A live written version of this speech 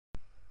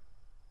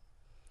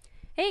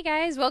Hey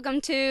guys,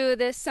 welcome to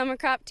this summer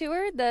crop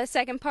tour, the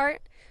second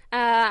part.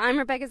 I'm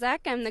Rebecca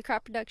Zach. I'm the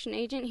crop production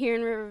agent here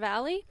in River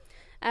Valley.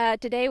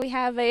 Today we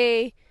have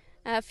a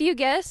few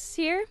guests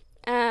here.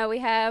 We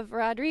have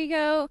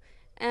Rodrigo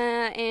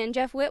and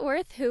Jeff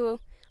Whitworth, who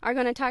are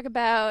going to talk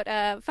about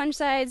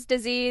fungicides,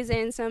 disease,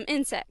 and some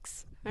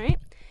insects. All right.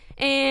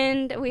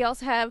 And we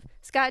also have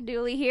Scott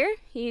Dooley here.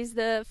 He's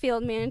the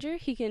field manager.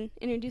 He can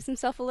introduce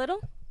himself a little.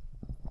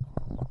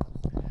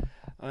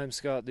 I'm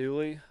Scott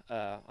Dooley.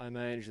 I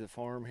manage the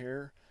farm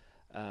here.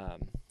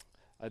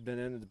 I've been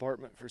in the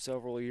department for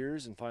several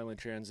years and finally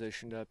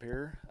transitioned up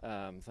here.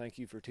 Thank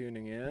you for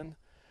tuning in.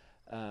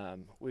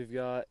 We've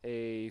got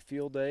a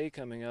field day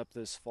coming up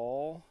this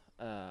fall,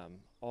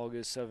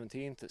 August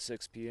 17th at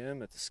 6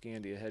 p.m. at the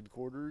Scandia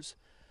headquarters.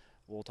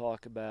 We'll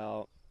talk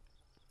about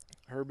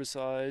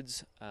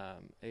herbicides,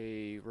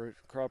 a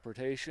crop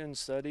rotation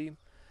study,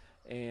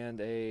 and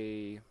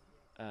a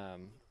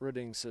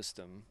rooting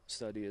system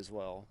study as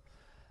well.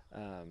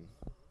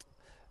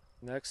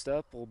 Next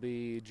up will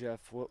be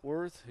Jeff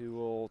Whitworth, who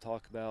will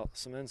talk about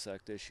some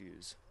insect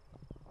issues.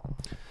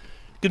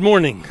 Good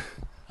morning.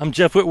 I'm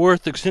Jeff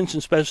Whitworth, Extension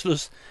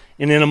Specialist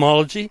in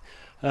Entomology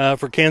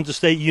for Kansas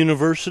State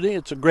University.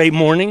 It's a great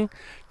morning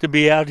to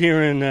be out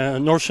here in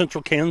north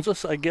central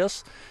Kansas, I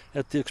guess,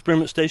 at the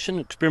experiment station,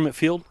 experiment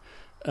field.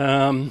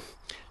 As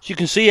you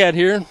can see out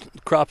here,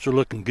 the crops are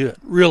looking good,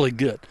 really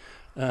good.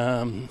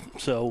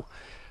 So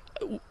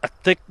I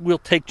think we'll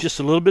take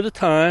just a little bit of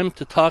time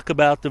to talk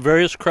about the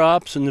various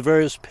crops and the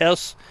various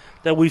pests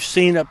that we've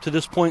seen up to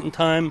this point in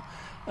time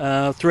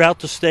throughout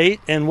the state,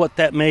 and what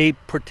that may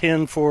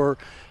portend for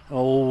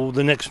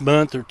the next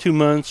month or 2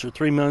 months or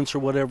 3 months or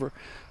whatever,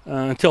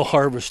 until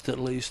harvest at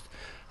least.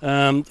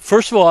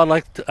 First of all,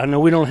 I know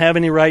we don't have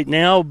any right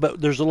now,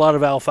 but there's a lot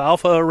of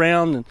alfalfa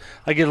around, and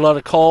I get a lot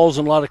of calls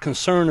and a lot of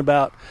concern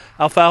about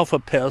alfalfa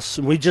pests.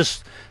 And we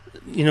just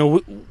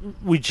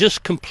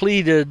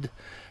completed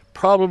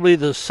probably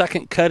the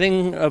second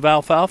cutting of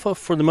alfalfa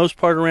for the most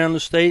part around the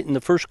state, and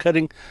the first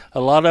cutting, a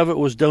lot of it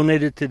was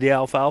donated to the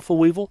alfalfa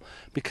weevil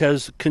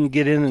because it couldn't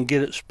get in and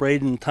get it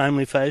sprayed in a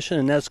timely fashion,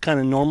 and that's kind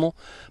of normal.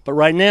 But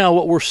right now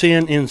what we're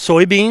seeing in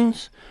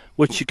soybeans,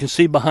 which you can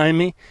see behind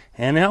me,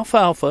 and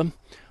alfalfa,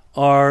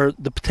 are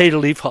the potato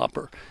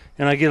leafhopper.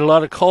 And I get a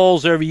lot of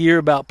calls every year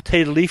about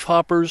potato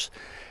leafhoppers.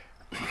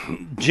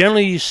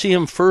 Generally you see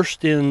them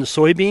first in the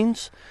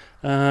soybeans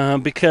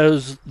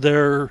because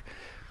they're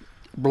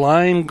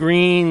lime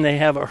green, they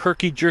have a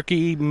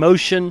herky-jerky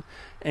motion,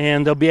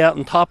 and they'll be out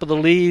on top of the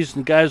leaves,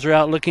 and guys are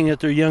out looking at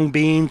their young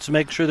beans to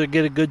make sure they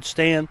get a good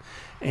stand,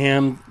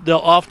 and they'll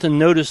often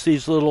notice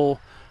these little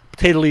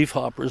potato leaf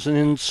hoppers. And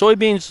in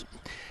soybeans,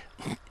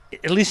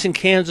 at least in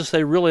Kansas,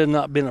 they really have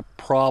not been a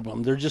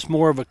problem. They're just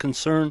more of a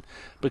concern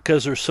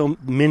because there's so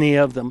many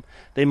of them.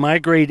 They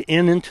migrate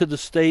into the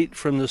state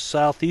from the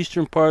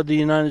southeastern part of the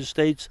United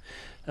States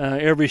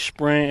every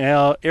spring,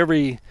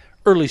 every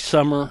early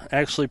summer,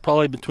 actually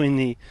probably between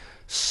the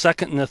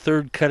second and the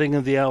third cutting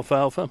of the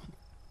alfalfa,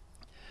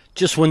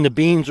 just when the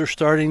beans are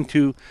starting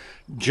to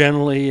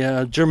generally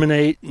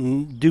germinate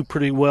and do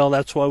pretty well.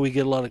 That's why we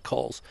get a lot of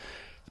calls.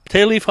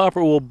 Potato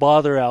leafhopper will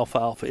bother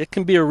alfalfa. It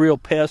can be a real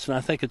pest, and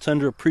I think it's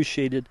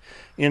underappreciated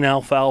in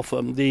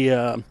alfalfa.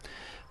 The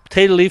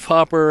potato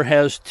leafhopper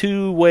has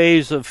two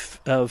ways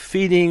of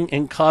feeding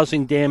and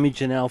causing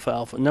damage in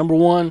alfalfa. Number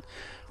one,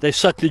 they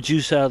suck the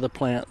juice out of the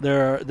plant.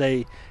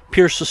 They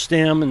pierce the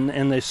stem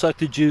and they suck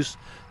the juice,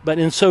 but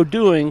in so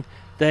doing,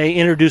 they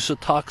introduce a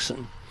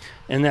toxin.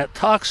 And that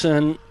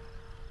toxin,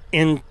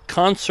 in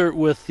concert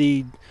with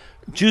the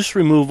juice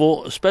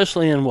removal,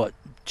 especially in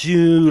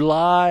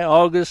July,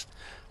 August,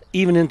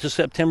 even into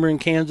September in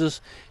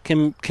Kansas,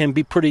 can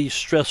be pretty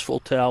stressful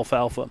to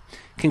alfalfa,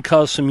 can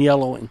cause some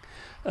yellowing.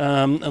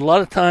 A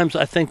lot of times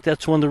I think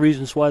that's one of the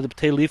reasons why the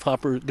potato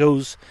leafhopper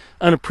goes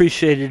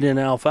unappreciated in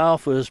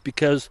alfalfa, is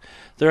because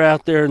they're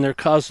out there and they're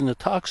causing the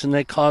toxin.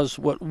 They cause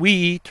what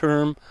we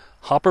term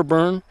hopper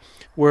burn,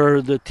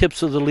 where the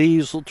tips of the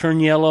leaves will turn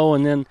yellow,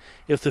 and then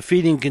if the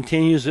feeding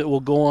continues, it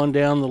will go on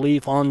down the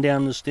leaf, on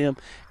down the stem.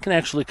 It can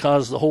actually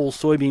cause the whole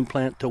soybean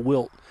plant to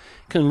wilt.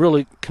 Can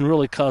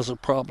really cause a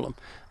problem.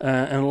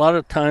 And a lot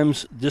of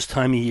times this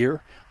time of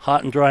year,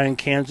 hot and dry in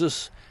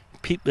Kansas,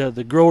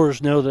 the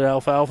growers know that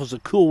alfalfa is a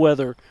cool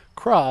weather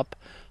crop,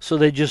 so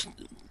they just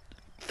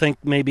think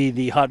maybe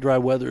the hot, dry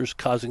weather is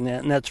causing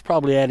that, and that's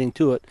probably adding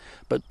to it.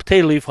 But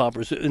potato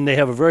leafhoppers, and they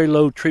have a very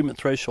low treatment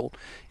threshold.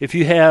 If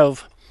you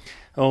have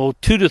 2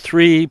 to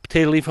 3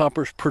 potato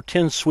leafhoppers per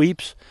 10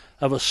 sweeps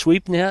of a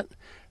sweep net,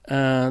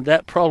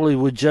 that probably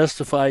would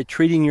justify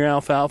treating your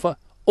alfalfa.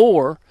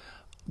 Or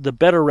the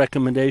better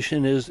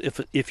recommendation is,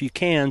 if you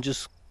can,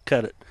 just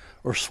cut it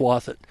or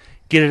swath it.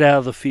 Get it out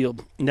of the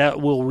field. And that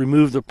will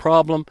remove the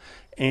problem,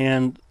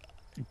 and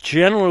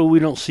generally we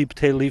don't see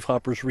potato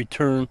leafhoppers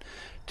return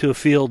to a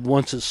field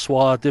once it's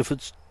swathed, if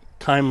it's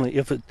timely,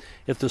 if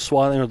the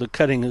swathing or the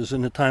cutting is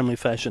in a timely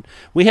fashion.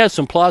 We had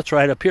some plots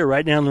right up here,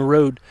 right down the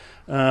road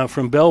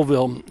from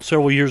Belleville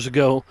several years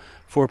ago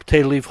for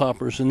potato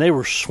leafhoppers, and they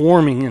were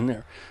swarming in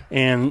there.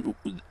 and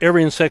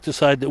every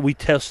insecticide that we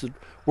tested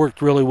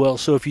worked really well.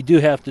 So if you do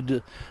have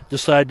to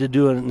decide to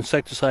do an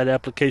insecticide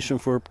application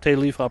for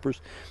potato leafhoppers,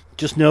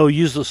 just know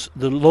use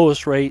the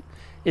lowest rate.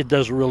 It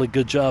does a really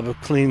good job of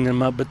cleaning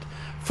them up. But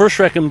first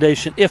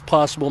recommendation, if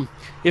possible,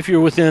 if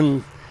you're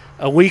within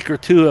a week or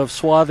two of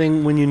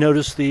swathing, when you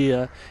notice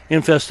the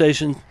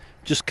infestation,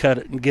 just cut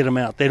it and get them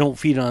out. They don't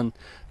feed on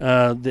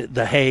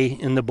the hay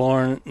in the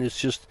barn. It's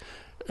just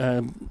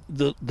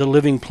the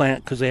living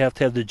plant, because they have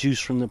to have the juice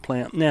from the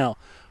plant. Now,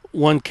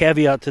 one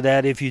caveat to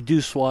that, if you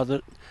do swath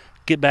it,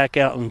 get back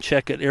out and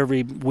check it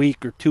every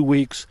week or 2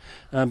 weeks,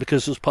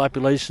 because those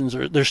populations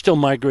they're still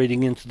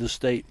migrating into the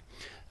state,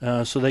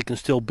 so they can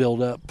still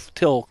build up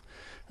till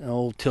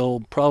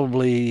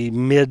probably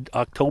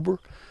mid-October.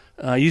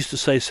 I used to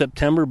say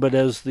September, but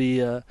as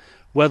the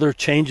weather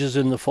changes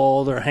in the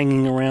fall, they're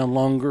hanging around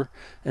longer,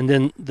 and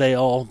then they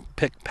all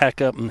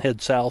pack up and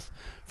head south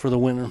for the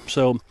winter.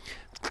 So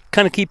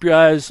kind of keep your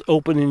eyes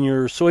open in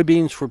your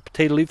soybeans for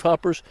potato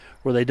leafhoppers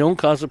where they don't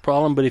cause a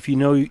problem, but if you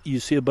know you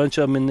see a bunch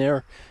of them in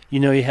there, you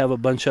know you have a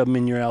bunch of them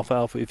in your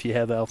alfalfa if you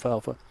have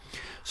alfalfa.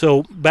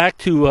 So back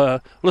to,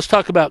 let's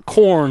talk about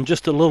corn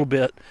just a little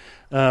bit.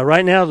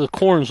 Right now the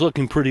corn's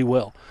looking pretty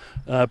well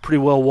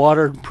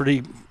watered,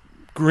 pretty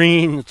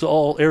green.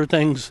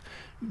 Everything's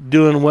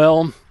doing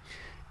well.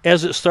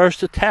 As it starts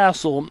to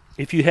tassel,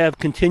 if you have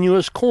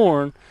continuous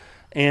corn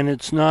and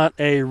it's not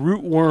a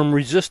rootworm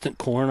resistant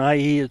corn,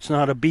 i.e. it's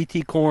not a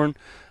BT corn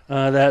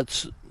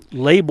that's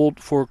labeled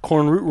for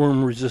corn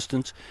rootworm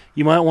resistance,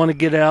 you might want to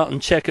get out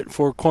and check it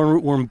for corn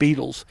rootworm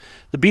beetles.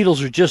 The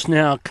beetles are just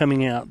now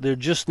coming out. They're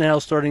just now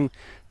starting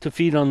to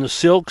feed on the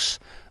silks.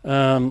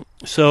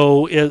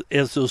 So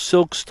as those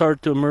silks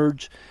start to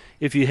emerge,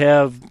 if you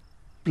have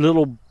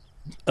little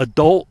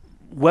adult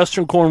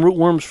western corn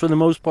rootworms, for the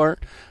most part,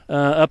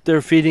 up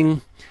there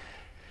feeding,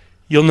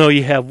 you'll know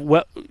you have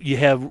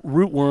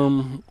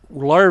rootworm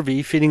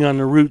larvae feeding on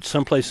the roots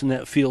someplace in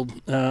that field,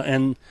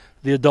 and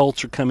the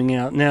adults are coming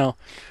out. Now,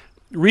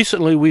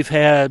 recently we've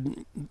had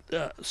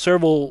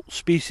several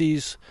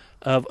species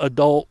of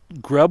adult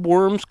grub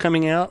worms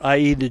coming out,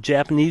 i.e. the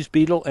Japanese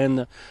beetle and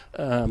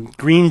the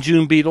green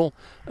June beetle.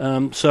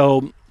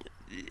 So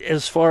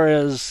as far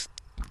as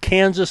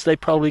Kansas, they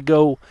probably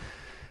go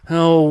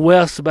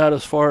west about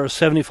as far as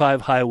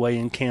 75 highway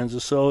in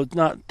Kansas. So it's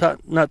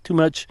not too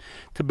much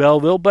to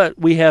Belleville, but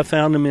we have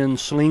found them in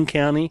Saline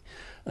County.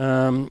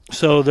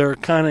 So they're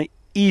kind of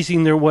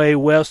easing their way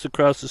west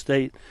across the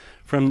state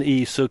from the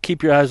east. So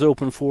keep your eyes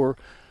open for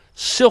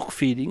silk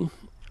feeding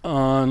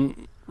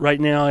on right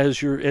now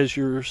as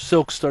your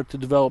silks start to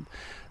develop.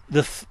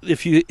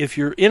 If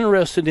you're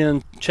interested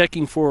in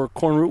checking for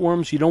corn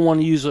rootworms, you don't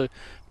want to use a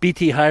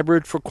BT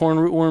hybrid for corn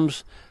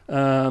rootworms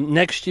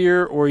next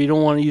year, or you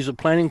don't want to use a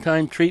planting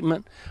time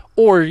treatment,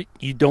 or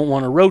you don't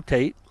want to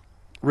rotate.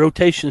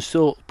 Rotation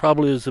still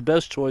probably is the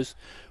best choice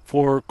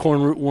for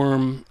corn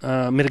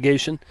rootworm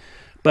mitigation.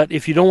 But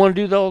if you don't want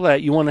to do all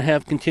that, you want to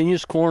have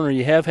continuous corn, or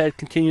you have had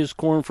continuous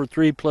corn for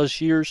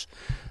 3+ years,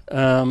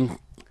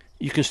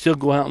 you can still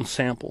go out and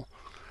sample.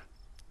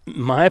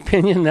 In my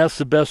opinion, that's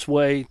the best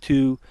way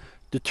to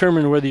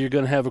determine whether you're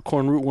going to have a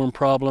corn rootworm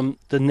problem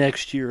the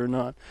next year or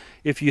not.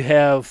 If you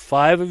have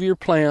 5 of your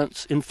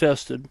plants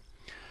infested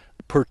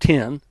per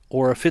 10,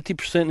 or a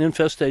 50%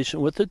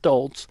 infestation with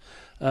adults,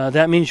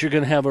 that means you're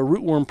going to have a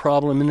rootworm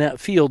problem in that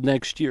field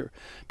next year.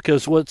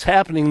 Because what's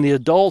happening, the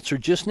adults are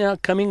just now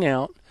coming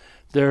out.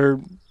 They're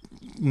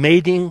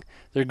mating.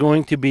 They're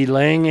going to be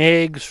laying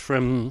eggs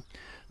from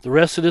the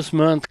rest of this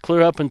month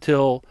clear up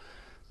until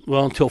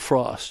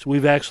frost.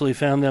 We've actually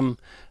found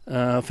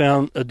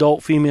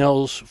adult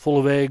females full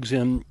of eggs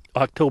in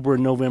October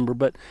and November,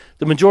 but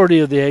the majority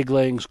of the egg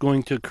laying is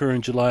going to occur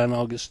in July and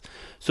August.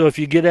 So if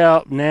you get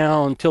out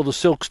now until the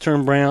silks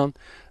turn brown,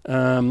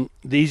 the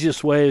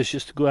easiest way is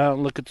just to go out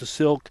and look at the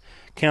silk,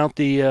 count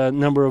the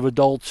number of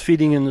adults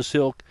feeding in the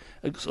silk.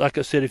 Like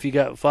I said, if you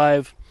got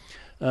 5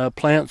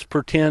 plants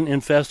per 10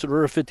 infested,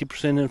 or a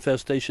 50%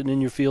 infestation in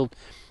your field,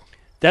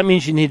 that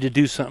means you need to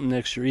do something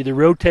next year. Either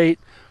rotate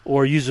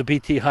or use a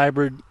BT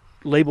hybrid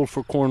labeled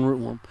for corn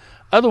rootworm.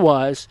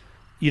 Otherwise,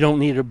 you don't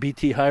need a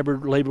BT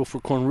hybrid labeled for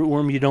corn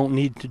rootworm. You don't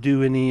need to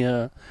do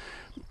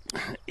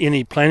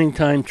any planting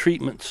time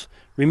treatments.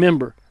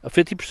 Remember, a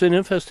 50%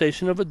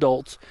 infestation of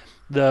adults.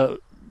 The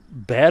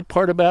bad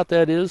part about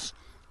that is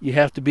you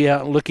have to be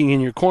out looking in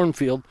your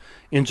cornfield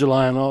in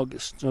July and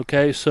August.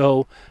 Okay,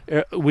 so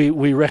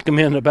we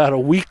recommend about a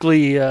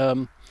weekly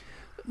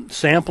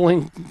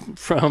sampling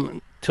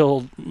from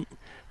till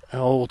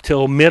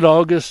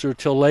mid-August or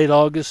till late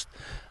August.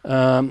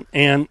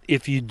 And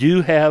if you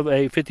do have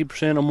a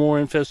 50% or more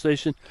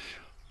infestation,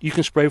 you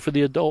can spray for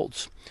the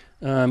adults.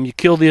 You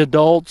kill the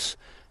adults.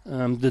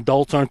 The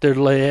adults aren't there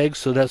to lay eggs,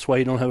 so that's why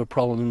you don't have a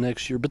problem the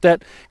next year. But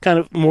that kind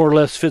of more or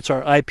less fits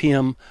our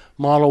IPM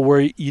model,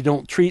 where you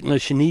don't treat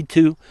unless you need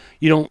to.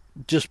 You don't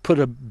just put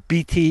a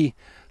BT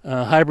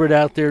hybrid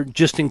out there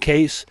just in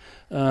case.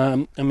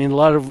 I mean, a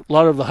lot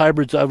of the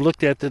hybrids I've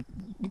looked at that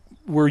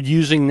we're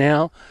using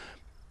now,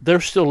 they're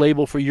still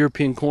labeled for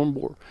European corn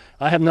borer.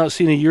 I have not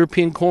seen a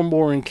European corn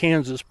borer in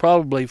Kansas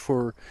probably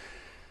for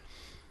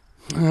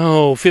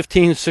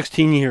 15,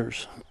 16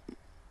 years.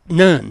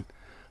 None.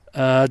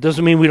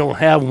 Doesn't mean we don't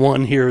have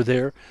one here or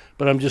there,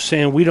 but I'm just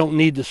saying we don't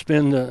need to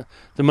spend the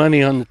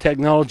money on the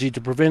technology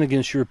to prevent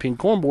against European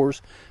corn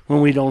borers when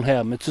we don't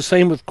have them. It's the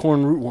same with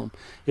corn rootworm.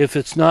 If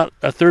it's not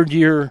a third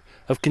year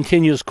of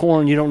continuous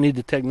corn, you don't need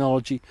the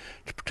technology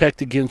to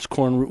protect against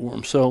corn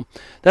rootworm. So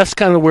that's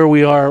kind of where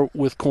we are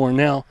with corn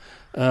now.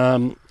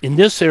 In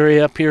this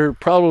area up here,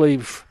 probably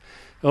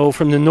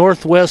from the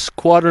northwest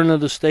quadrant of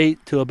the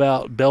state to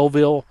about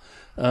Belleville,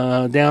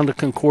 down to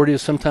Concordia,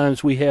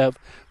 sometimes we have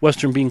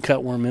western bean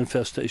cutworm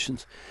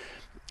infestations.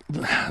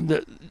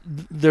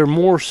 They're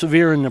more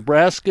severe in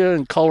Nebraska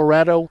and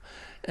Colorado,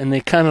 and they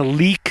kind of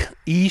leak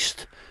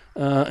east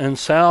and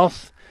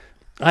south.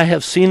 I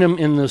have seen them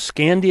in the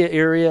Scandia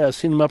area. I've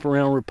seen them up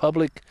around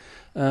Republic,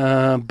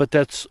 but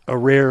that's a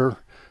rare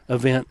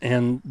event,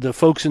 and the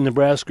folks in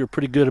Nebraska are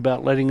pretty good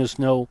about letting us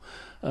know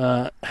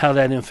how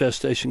that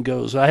infestation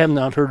goes. I have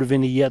not heard of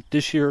any yet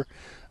this year,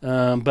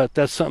 but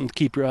that's something to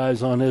keep your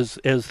eyes on as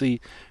the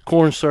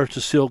corn starts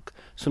to silk.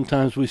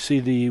 Sometimes we see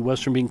the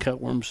western bean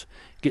cutworms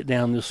get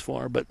down this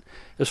far. But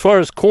as far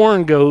as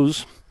corn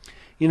goes,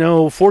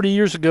 40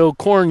 years ago,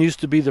 corn used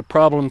to be the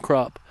problem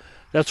crop.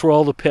 That's where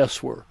all the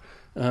pests were.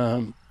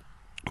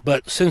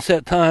 But since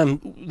that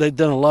time, they've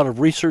done a lot of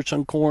research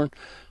on corn,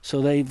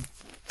 so they've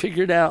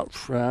figured out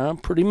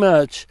pretty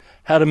much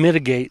how to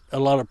mitigate a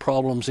lot of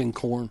problems in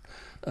corn.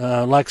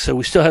 Like I said,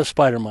 we still have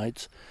spider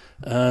mites.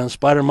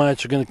 Spider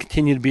mites are going to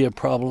continue to be a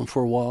problem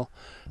for a while,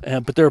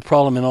 but they're a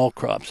problem in all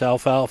crops: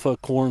 alfalfa,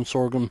 corn,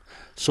 sorghum,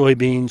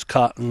 soybeans,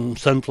 cotton,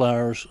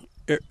 sunflowers.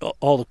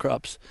 All the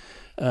crops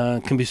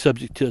can be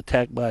subject to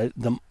attack by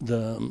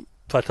the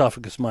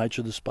Phytophagous mites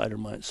or the spider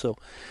mites. So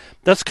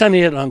that's kind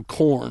of it on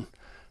corn.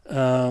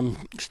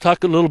 Let's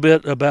talk a little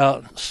bit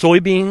about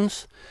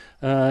soybeans.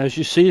 As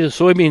you see, the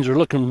soybeans are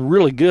looking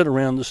really good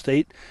around the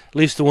state, at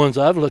least the ones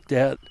I've looked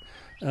at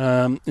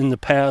in the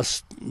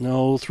past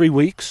 3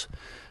 weeks.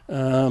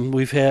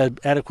 We've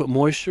had adequate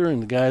moisture,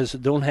 and the guys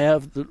that don't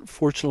have,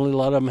 fortunately, a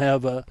lot of them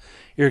have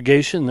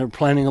irrigation. They're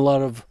planting a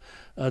lot of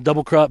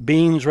double crop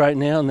beans right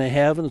now, and they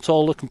have, and it's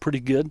all looking pretty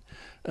good.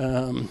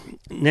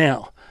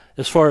 Now,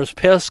 as far as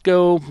pests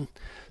go,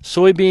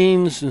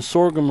 soybeans and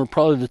sorghum are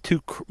probably the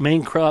two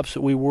main crops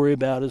that we worry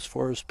about as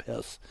far as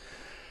pests.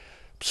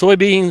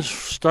 Soybeans,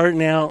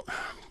 starting out,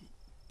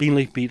 bean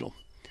leaf beetle.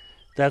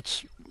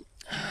 That's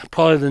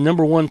probably the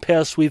number one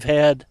pest we've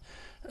had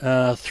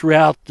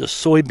throughout the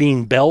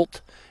soybean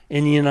belt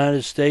in the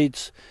United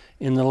States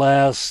in the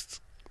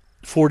last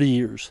 40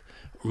 years,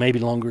 or maybe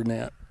longer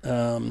than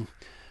that.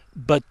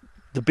 But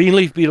the bean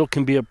leaf beetle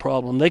can be a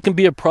problem. They can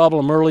be a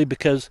problem early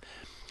because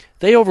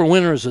they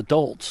overwinter as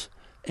adults.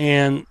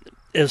 And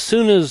as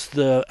soon as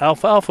the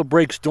alfalfa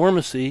breaks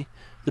dormancy,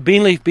 the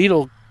bean leaf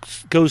beetle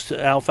goes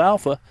to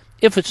alfalfa,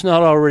 if it's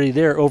not already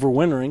there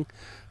overwintering,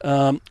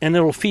 and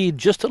it'll feed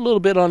just a little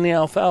bit on the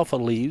alfalfa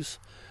leaves,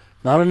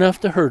 not enough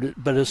to hurt it.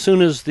 But as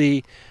soon as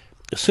they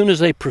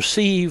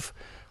perceive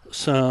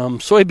some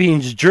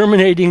soybeans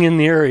germinating in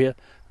the area,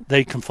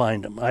 they can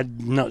find them. I'm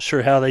not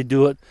sure how they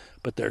do it,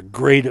 but they're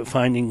great at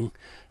finding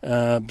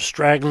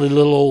straggly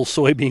little old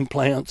soybean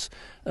plants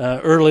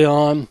early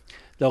on.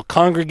 They'll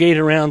congregate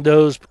around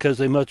those because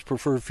they much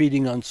prefer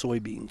feeding on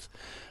soybeans.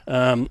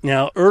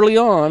 Now, early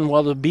on,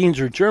 while the beans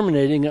are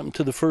germinating up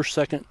into the first,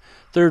 second,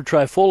 third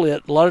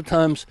trifoliate, a lot of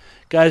times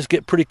guys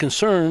get pretty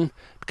concerned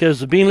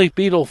because the bean leaf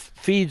beetle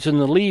feeds in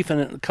the leaf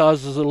and it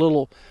causes a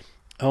little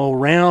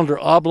round or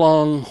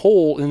oblong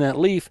hole in that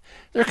leaf.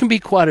 There can be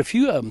quite a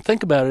few of them.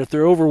 Think about it. If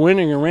they're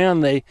overwintering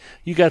around,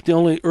 you got the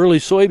only early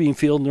soybean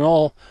field and they're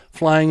all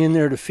flying in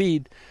there to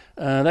feed.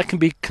 That can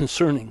be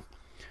concerning.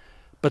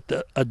 But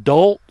the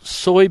adult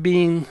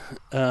soybean,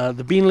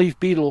 the bean leaf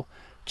beetle,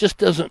 just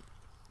doesn't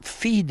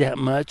feed that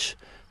much.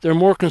 They're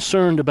more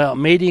concerned about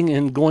mating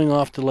and going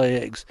off to lay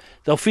eggs.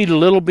 They'll feed a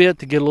little bit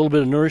to get a little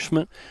bit of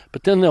nourishment,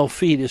 but then they'll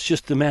feed. It's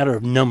just a matter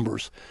of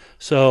numbers.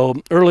 So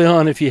early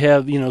on, if you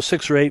have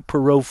 6 or 8 per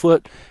row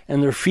foot,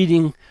 and they're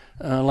feeding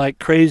like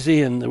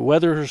crazy, and the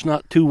weather is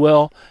not too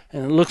well,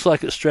 and it looks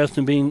like it's stressed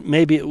and being,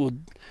 maybe it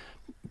would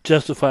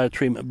justify a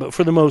treatment. But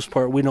for the most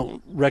part, we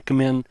don't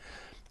recommend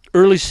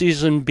early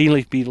season bean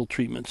leaf beetle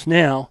treatments.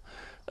 Now,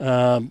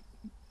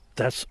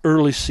 that's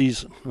early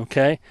season,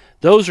 okay?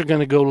 Those are going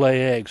to go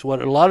lay eggs.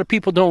 What a lot of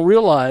people don't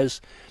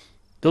realize,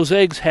 those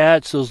eggs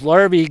hatch, those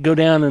larvae go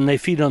down and they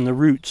feed on the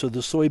roots of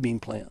the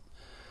soybean plant.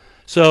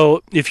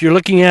 So if you're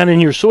looking out in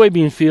your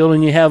soybean field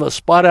and you have a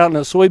spot out in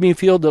a soybean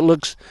field that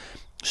looks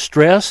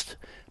stressed,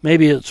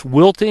 maybe it's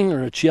wilting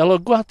or it's yellow,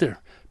 go out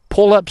there,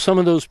 pull up some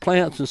of those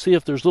plants and see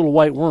if there's little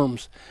white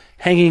worms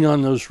hanging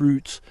on those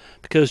roots,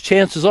 because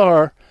chances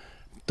are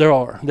there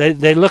are.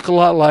 They look a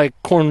lot like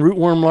corn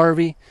rootworm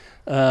larvae.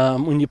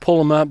 When you pull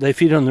them up, they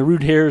feed on the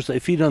root hairs, they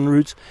feed on the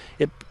roots.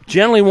 It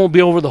generally won't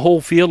be over the whole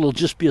field. It'll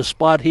just be a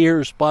spot here,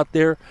 a spot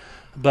there,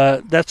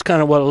 but that's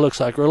kind of what it looks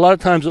like. Or a lot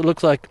of times it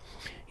looks like,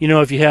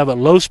 if you have a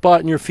low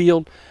spot in your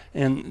field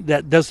and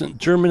that doesn't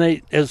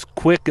germinate as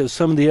quick as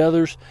some of the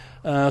others,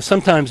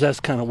 sometimes that's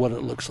kind of what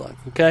it looks like,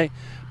 okay?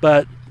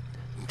 But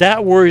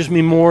that worries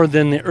me more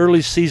than the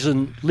early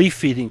season leaf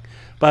feeding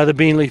by the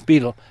bean leaf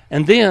beetle.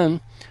 And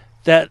then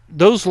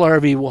those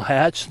larvae will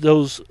hatch,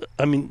 those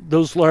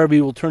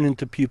larvae will turn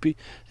into pupae.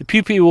 The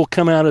pupae will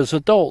come out as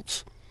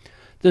adults.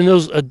 Then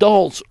those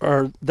adults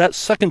that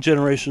second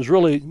generation is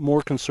really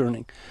more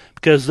concerning,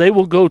 because they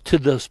will go to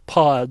the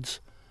pods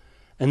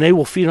and they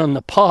will feed on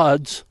the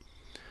pods,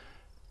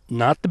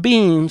 not the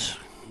beans.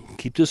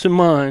 Keep this in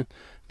mind.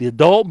 The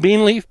adult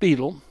bean leaf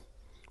beetle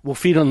will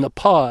feed on the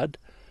pod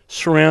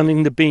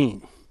surrounding the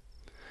bean.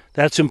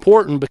 That's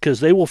important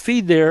because they will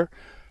feed there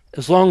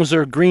as long as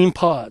they're green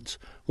pods.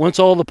 Once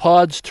all the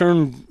pods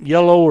turn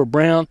yellow or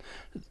brown,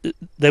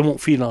 they won't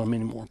feed on them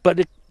anymore.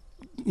 But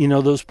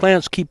those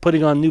plants keep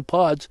putting on new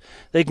pods.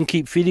 They can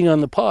keep feeding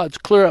on the pods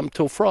clear up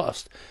until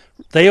frost.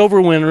 They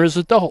overwinter as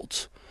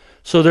adults.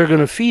 So they're going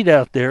to feed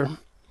out there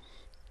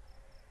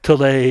till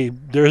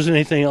there isn't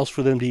anything else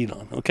for them to eat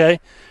on, okay?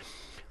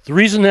 The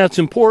reason that's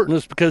important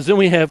is because then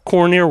we have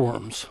corn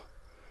earworms,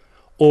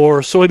 or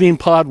soybean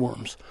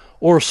podworms,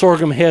 or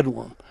sorghum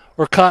headworm,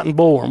 or cotton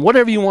bollworm,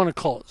 whatever you want to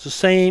call it. It's the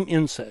same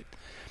insect.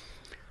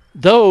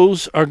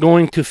 Those are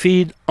going to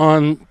feed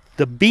on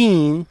the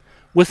bean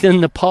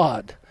within the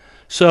pod.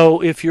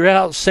 So if you're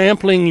out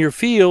sampling your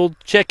field,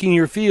 checking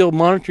your field,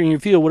 monitoring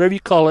your field, whatever you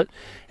call it,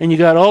 and you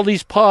got all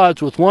these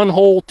pods with 1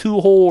 hole,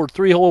 2 hole, or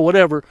 3 hole,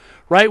 whatever,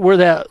 right where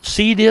that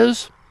seed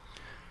is,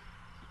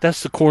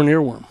 that's the corn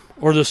earworm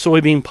or the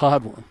soybean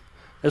podworm.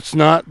 That's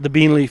not the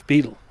bean leaf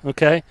beetle,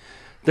 okay?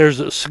 There's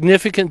a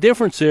significant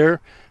difference there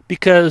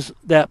because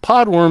that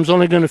podworm's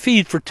only going to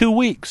feed for 2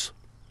 weeks.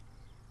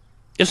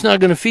 It's not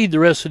going to feed the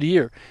rest of the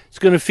year. It's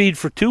going to feed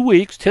for 2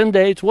 weeks, 10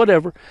 days,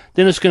 whatever.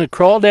 Then it's going to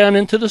crawl down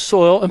into the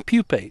soil and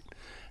pupate.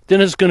 Then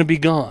it's going to be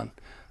gone,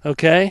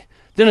 okay?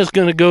 Then it's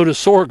going to go to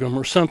sorghum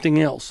or something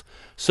else.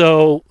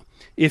 So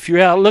if you're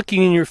out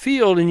looking in your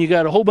field and you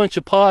got a whole bunch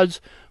of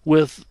pods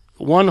with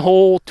 1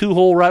 hole, 2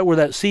 hole right where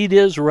that seed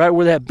is or right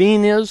where that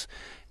bean is,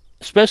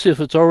 especially if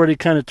it's already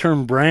kind of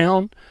turned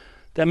brown,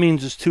 that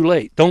means it's too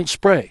late. Don't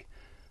spray.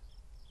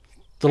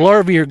 The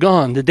larvae are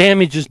gone. The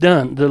damage is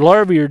done. The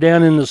larvae are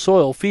down in the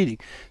soil feeding.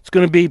 It's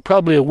going to be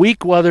probably a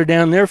week while they're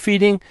down there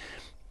feeding,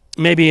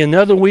 maybe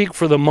another week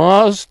for the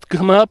moths to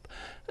come up.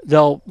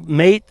 They'll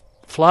mate,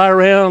 fly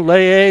around,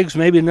 lay eggs,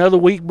 maybe another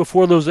week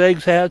before those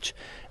eggs hatch,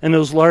 and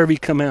those larvae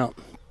come out.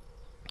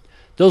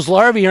 Those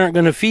larvae aren't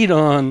going to feed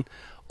on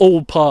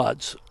old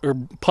pods or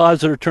pods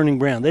that are turning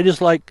brown. They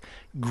just like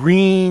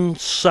green,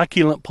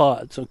 succulent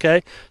pods,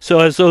 okay? So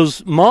as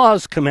those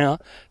moths come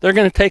out, they're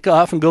going to take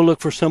off and go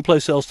look for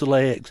someplace else to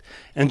lay eggs.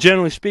 And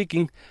generally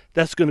speaking,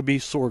 that's going to be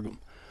sorghum,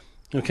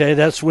 okay?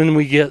 That's when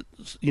we get,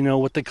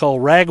 what they call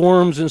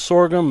ragworms in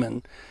sorghum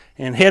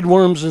and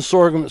headworms in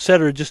sorghum,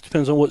 etc. It just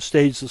depends on what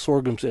stage the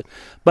sorghum's in.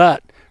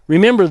 But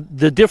remember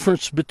the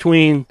difference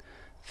between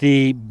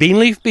the bean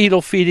leaf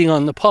beetle feeding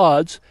on the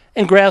pods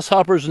and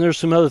grasshoppers, and there's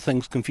some other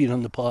things can feed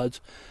on the pods,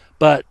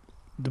 but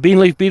the bean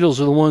leaf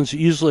beetles are the ones that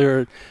usually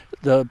are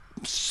the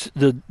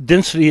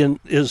density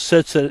is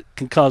such that it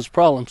can cause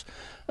problems,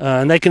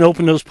 and they can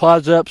open those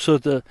pods up so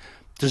that the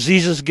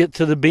diseases get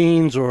to the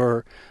beans,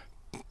 or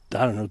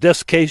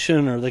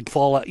desiccation, or they can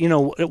fall out,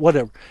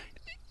 whatever.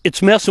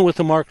 It's messing with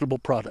the marketable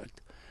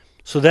product.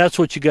 So that's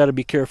what you got to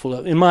be careful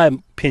of, in my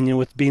opinion,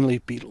 with bean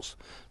leaf beetles,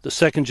 the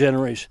second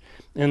generation.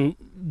 And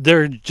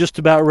they're just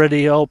about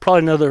ready. Probably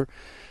another,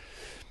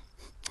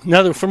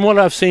 from what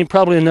I've seen,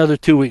 probably another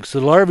 2 weeks.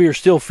 The larvae are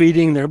still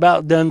feeding. They're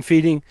about done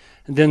feeding,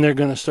 and then they're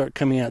going to start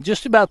coming out.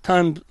 Just about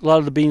time a lot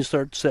of the beans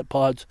start to set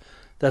pods.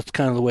 That's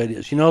kind of the way it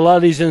is. A lot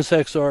of these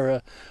insects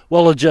are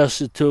well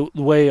adjusted to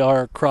the way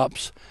our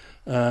crops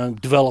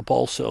develop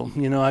also.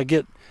 I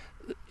get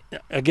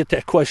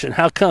that question,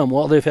 how come?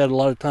 Well, they've had a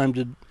lot of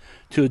time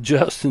to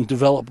adjust and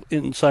develop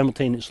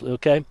simultaneously,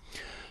 okay?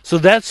 So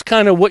that's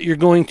kind of what you're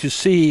going to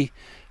see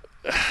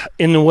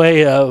in the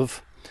way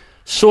of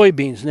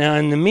soybeans. Now,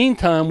 in the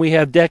meantime, we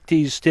have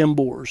Dectes stem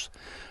borers.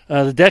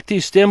 The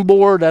Dectes stem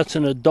borer, that's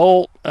an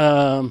adult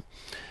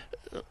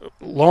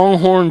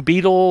longhorn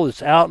beetle.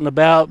 It's out and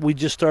about. We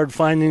just started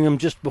finding them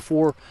just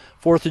before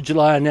 4th of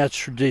July, and that's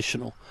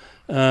traditional.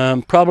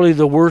 Probably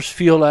the worst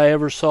field I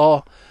ever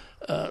saw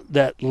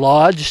that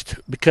lodged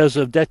because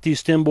of Dectes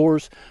stem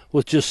borers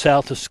was just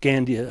south of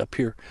Scandia up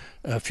here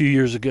a few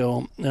years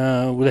ago. We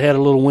had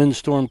a little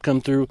windstorm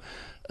come through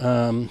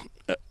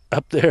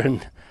up there,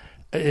 and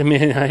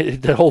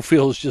the whole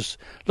field just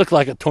looked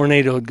like a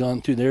tornado had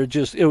gone through there.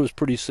 It was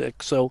pretty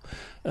sick. So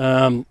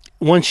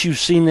once you've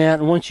seen that,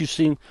 and once you've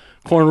seen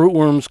corn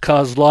rootworms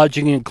cause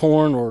lodging in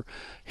corn, or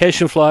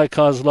Hessian fly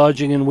cause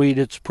lodging in wheat,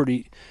 it's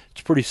pretty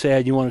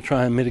sad. You want to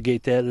try and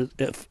mitigate that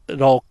if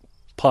at all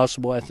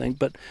possible, I think.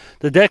 But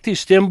the Dectes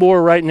stem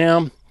borer right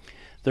now,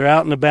 they're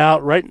out and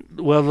about.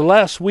 The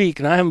last week,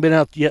 and I haven't been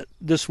out yet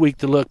this week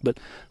to look, but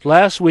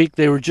last week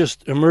they were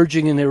just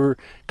emerging and they were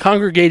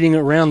congregating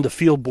around the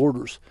field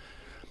borders.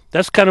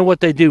 That's kind of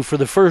what they do for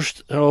the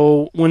first,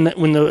 when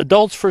the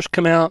adults first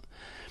come out,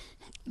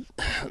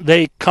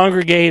 they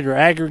congregate or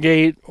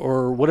aggregate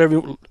or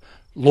whatever,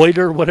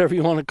 loiter, whatever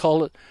you want to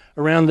call it,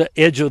 around the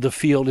edge of the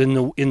field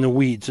in the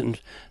weeds, and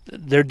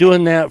they're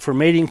doing that for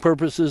mating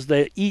purposes.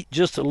 They eat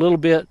just a little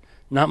bit,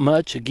 not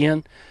much.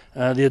 Again,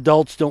 the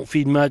adults don't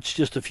feed much,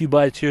 just a few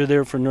bites here or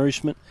there for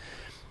nourishment,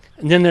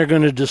 and then they're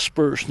going to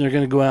disperse and they're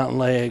going to go out and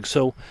lay eggs.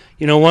 So,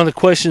 one of the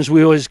questions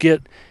we always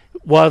get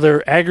while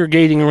they're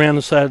aggregating around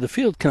the side of the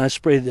field: can I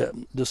spray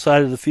the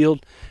side of the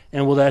field,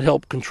 and will that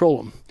help control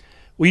them?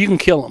 Well, you can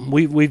kill them.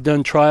 We've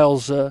done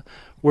trials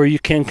where you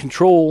can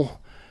control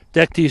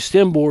deck-teased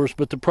stem borers,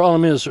 but the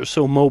problem is they're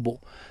so mobile,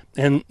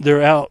 and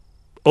they're out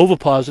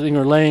ovipositing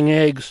or laying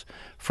eggs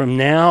from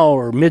now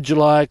or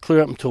mid-July clear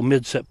up until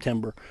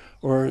mid-September,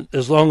 or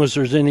as long as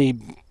there's any,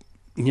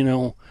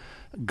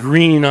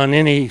 green on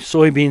any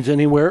soybeans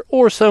anywhere,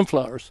 or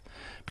sunflowers,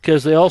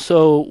 because they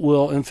also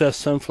will infest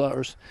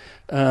sunflowers.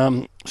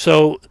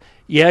 So,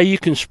 yeah, you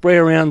can spray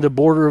around the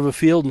border of a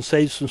field and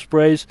save some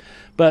sprays,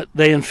 but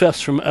they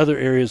infest from other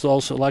areas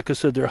also. Like I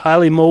said, they're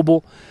highly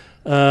mobile.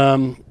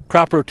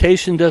 Crop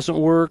rotation doesn't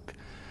work.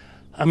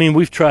 I mean,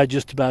 we've tried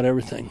just about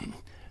everything.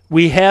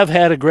 We have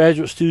had a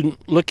graduate student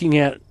looking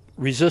at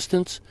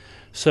resistance,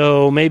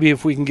 so maybe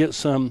if we can get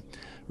some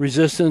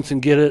resistance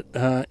and get it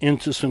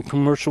into some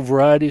commercial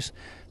varieties,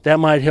 that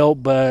might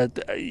help, but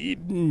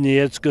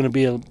it's going to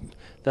be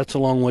that's a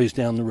long ways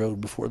down the road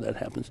before that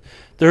happens.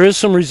 There is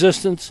some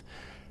resistance,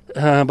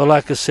 but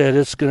like I said,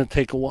 it's going to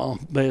take a while,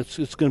 but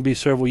it's going to be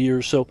several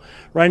years. So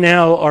right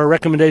now, our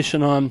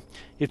recommendation on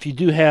if you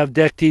do have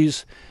deck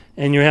teas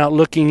and you're out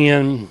looking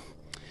in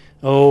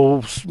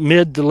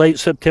mid to late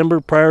September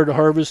prior to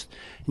harvest,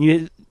 and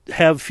you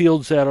have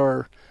fields that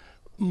are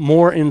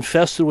more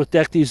infested with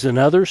deck teas than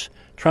others,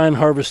 try and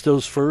harvest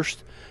those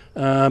first,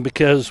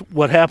 because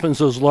what happens,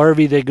 those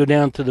larvae, they go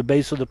down to the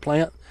base of the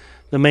plant,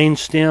 the main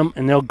stem,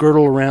 and they'll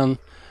girdle around,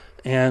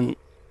 and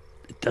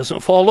it doesn't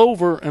fall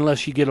over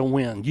unless you get a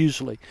wind,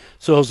 usually.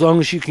 So as long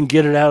as you can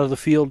get it out of the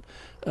field,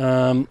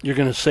 you're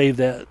going to save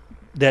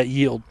that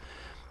yield.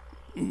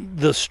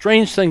 The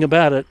strange thing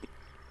about it,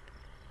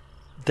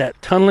 that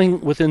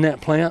tunneling within that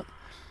plant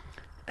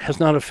has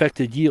not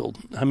affected yield.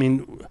 I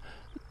mean,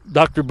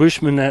 Dr.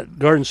 Bushman at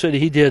Garden City,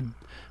 he did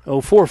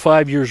 4 or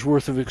 5 years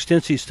worth of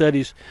extensive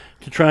studies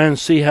to try and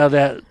see how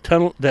that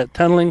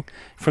tunneling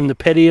from the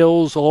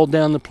petioles all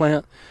down the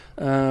plant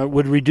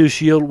would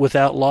reduce yield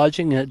without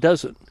lodging, and it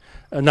doesn't,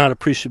 not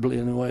appreciably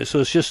anyway. So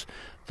it's just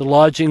the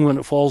lodging when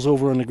it falls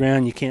over on the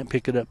ground, you can't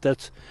pick it up.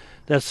 That's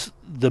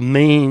the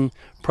main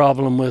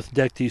problem with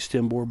deck-teased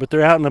stem borer. But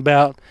they're out and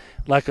about.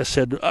 Like I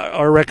said,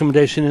 our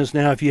recommendation is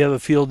now if you have a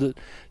field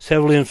that's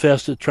heavily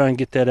infested, try and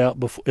get that out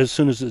as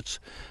soon as it's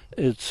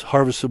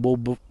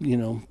harvestable,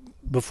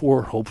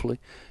 before hopefully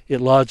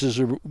it lodges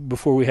or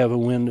before we have a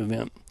wind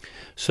event.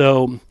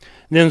 So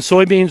then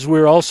soybeans,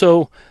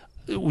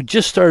 we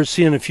just started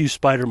seeing a few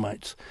spider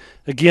mites.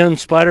 Again,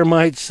 spider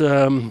mites,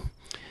 I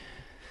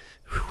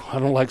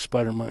don't like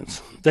spider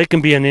mites. They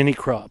can be in any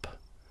crop.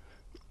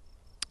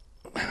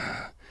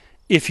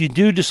 If you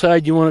do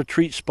decide you want to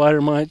treat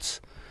spider mites,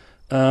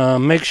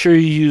 make sure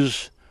you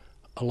use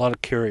a lot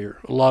of carrier,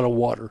 a lot of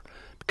water,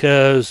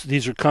 because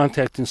these are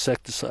contact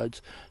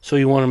insecticides. So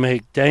you want to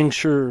make dang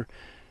sure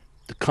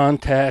the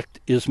contact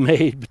is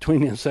made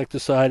between the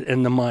insecticide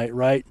and the mite,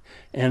 right?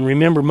 And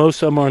remember,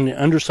 most of them are on the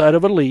underside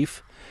of a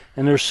leaf,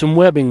 and there's some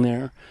webbing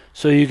there.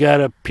 So you got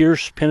to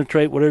pierce,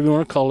 penetrate, whatever you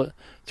want to call it,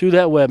 through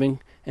that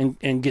webbing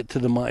and get to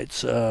the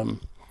mites.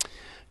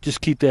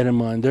 Just keep that in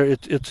mind.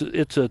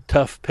 It's a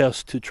tough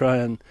pest to try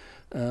and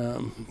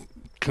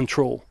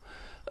control.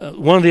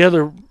 One of the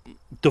other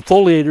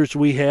defoliators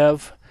we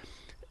have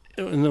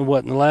in the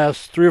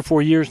last 3 or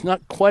 4 years,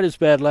 not quite as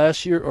bad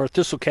last year, are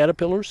thistle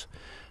caterpillars.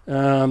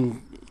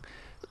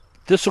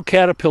 Thistle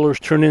caterpillars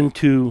turn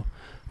into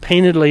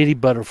painted lady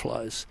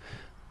butterflies.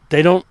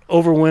 They don't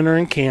overwinter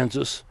in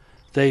Kansas.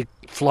 They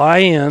fly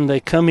in, they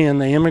come in,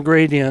 they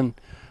immigrate in.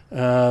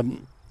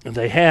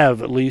 They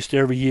have at least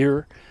every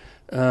year.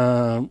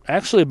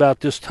 Actually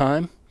about this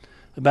time,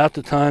 now they'll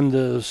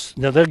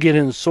get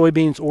in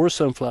soybeans or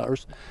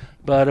sunflowers,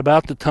 but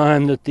about the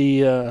time that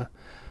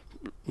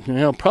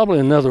probably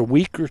another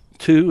week or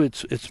two,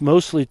 it's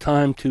mostly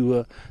time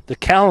to the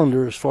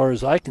calendar as far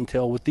as I can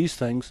tell with these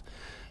things.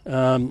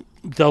 The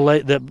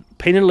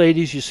painted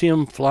ladies, you see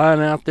them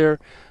flying out there.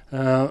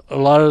 A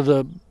lot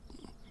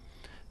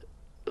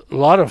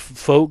of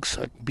folks,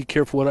 be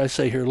careful what I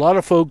say here, a lot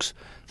of folks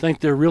think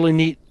they're really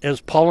neat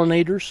as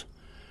pollinators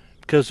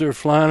because they're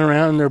flying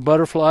around and they're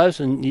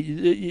butterflies, and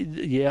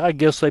yeah, I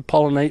guess they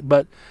pollinate,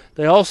 but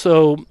they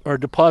also are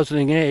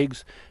depositing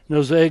eggs, and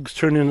those eggs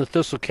turn into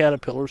thistle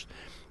caterpillars.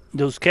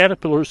 Those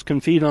caterpillars can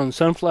feed on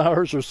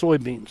sunflowers or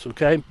soybeans,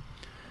 okay?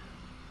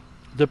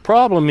 The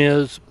problem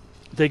is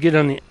they get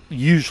on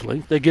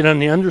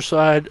the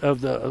underside of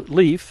the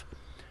leaf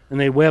and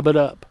they web it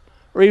up.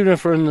 Or even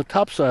if they're on the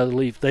top side of the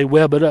leaf, they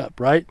web it up,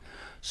 right?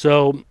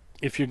 So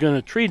if you're going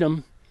to treat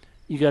them,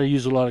 you got to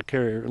use a lot of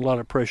carrier, a lot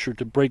of pressure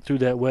to break through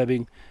that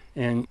webbing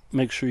and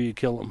make sure you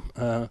kill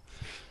them.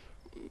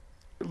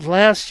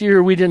 last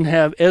year we didn't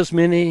have as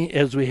many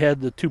as we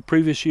had the 2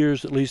 previous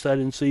years. At least I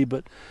didn't see.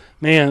 But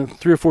man,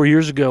 3 or 4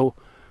 years ago,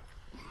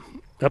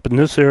 up in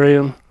this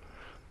area,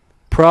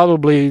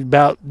 probably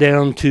about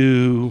down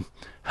to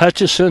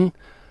Hutchison,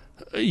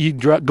 you'd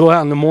go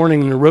out in the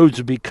morning and the roads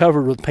would be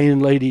covered with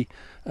painted lady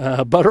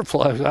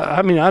butterflies.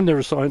 I mean, I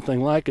never saw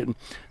anything like it.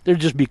 There'd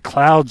just be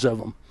clouds of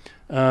them,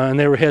 and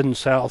they were heading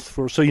south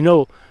so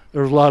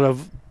there was a lot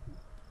of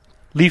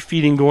leaf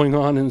feeding going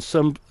on in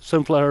some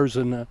sunflowers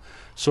and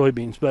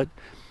soybeans, but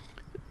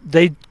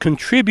they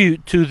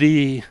contribute to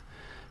the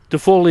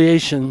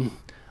defoliation.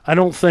 I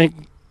don't think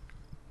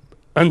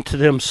unto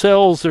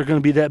themselves they're going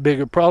to be that big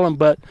a problem,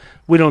 but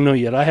we don't know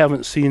yet. I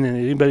haven't seen any.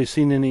 Anybody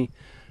seen any?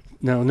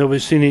 No,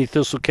 nobody's seen any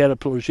thistle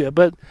caterpillars yet,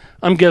 but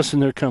I'm guessing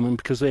they're coming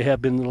because they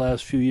have been the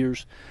last few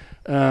years.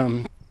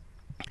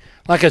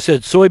 Like I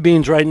said,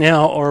 soybeans right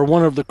now are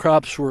one of the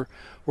crops we're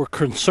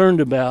concerned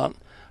about.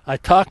 I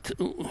talked,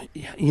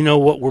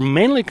 what we're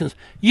mainly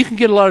you can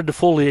get a lot of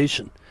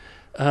defoliation.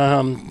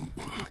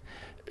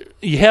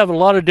 You have a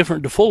lot of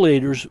different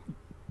defoliators.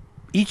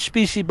 Each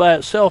species by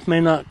itself may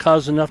not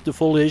cause enough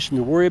defoliation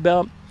to worry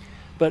about,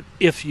 but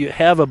if you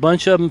have a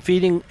bunch of them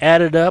feeding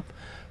added up,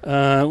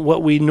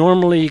 what we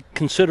normally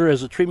consider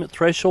as a treatment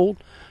threshold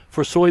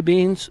for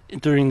soybeans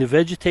during the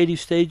vegetative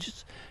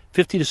stages,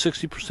 50 to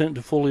 60%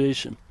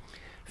 defoliation.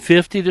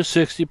 50 to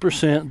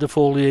 60%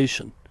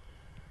 defoliation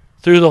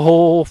through the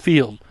whole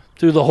field,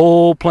 through the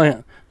whole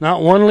plant.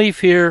 Not one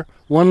leaf here,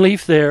 one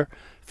leaf there,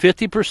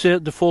 50%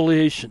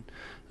 defoliation.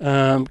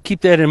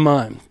 Keep that in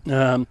mind.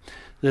 The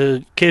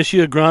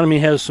KSU Agronomy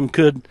has some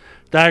good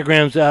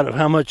diagrams out of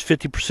how much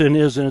 50%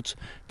 is, and it's,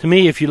 to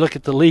me, if you look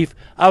at the leaf,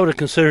 I would have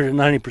considered it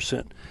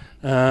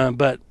 90%.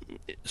 But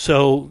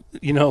so,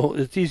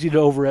 it's easy to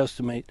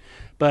overestimate.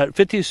 But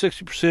 50 to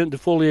 60%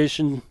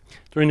 defoliation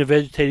during the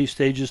vegetative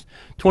stages,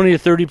 20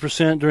 to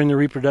 30% during the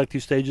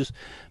reproductive stages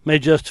may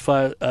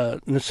justify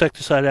an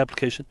insecticide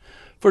application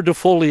for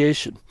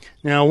defoliation.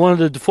 Now, one of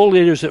the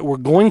defoliators that we're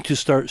going to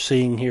start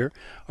seeing here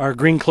are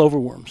green clover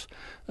worms.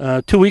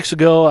 2 weeks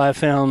ago, I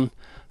found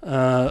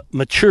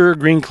mature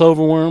green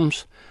clover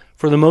worms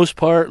for the most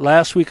part.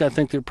 Last week, I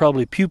think they're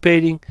probably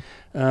pupating.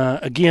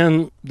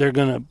 Again, they're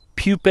going to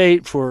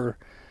pupate for,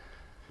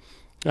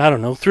 3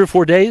 or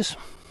 4 days,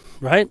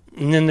 right?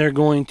 And then they're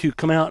going to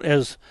come out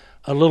as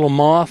a little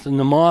moth, and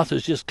the moth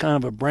is just kind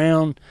of a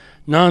brown,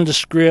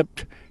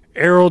 nondescript,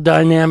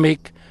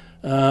 aerodynamic.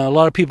 A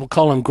lot of people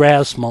call them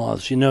grass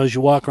moths. As you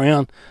walk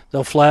around,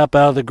 they'll flap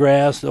out of the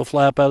grass, they'll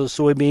flap out of the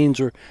soybeans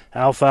or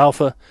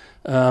alfalfa.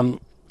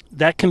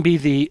 That can be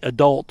the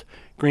adult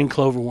green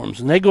clover worms,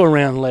 and they go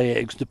around and lay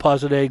eggs,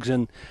 deposit eggs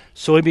in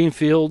soybean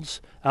fields,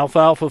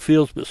 alfalfa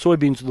fields, but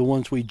soybeans are the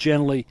ones we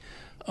generally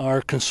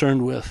are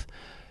concerned with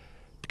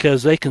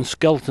because they can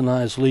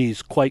skeletonize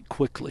leaves quite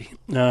quickly.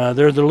 They're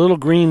the little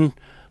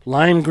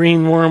lime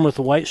green worm with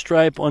a white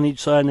stripe on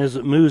each side, and as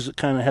it moves, it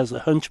kind of has a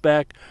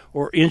hunchback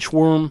or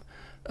inchworm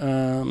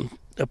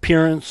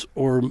appearance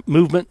or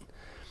movement.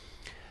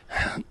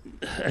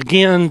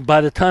 Again, by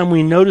the time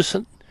we notice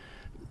it,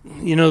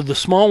 the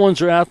small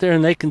ones are out there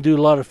and they can do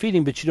a lot of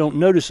feeding, but you don't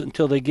notice it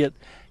until they get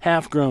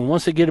half grown.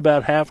 Once they get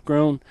about half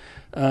grown,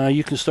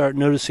 you can start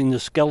noticing the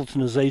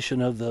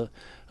skeletonization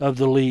of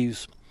the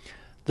leaves.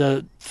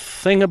 The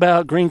thing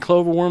about green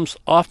clover worms,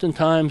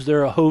 oftentimes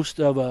they're a host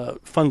of a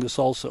fungus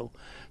also.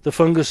 The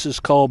fungus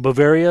is called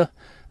Bavaria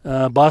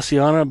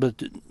bassiana, but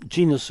the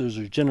genus or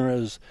genera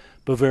is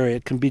Bavaria.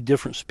 It can be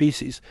different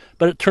species,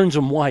 but it turns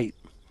them white.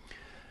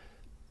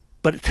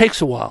 But it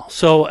takes a while.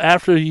 So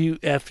after you've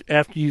had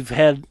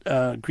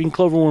green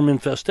cloverworm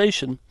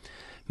infestation,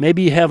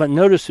 maybe you haven't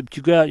noticed it, but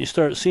you go out and you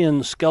start seeing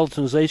the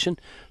skeletonization.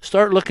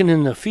 Start looking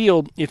in the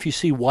field. If you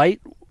see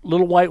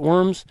little white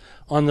worms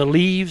on the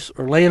leaves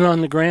or laying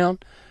on the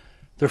ground,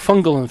 they're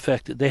fungal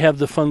infected. They have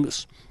the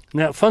fungus. And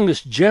that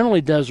fungus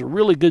generally does a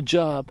really good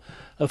job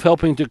of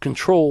helping to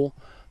control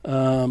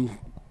green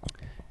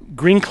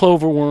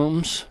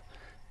cloverworms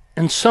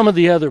and some of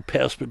the other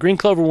pests, but green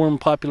cloverworm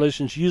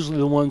populations usually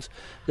the ones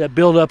that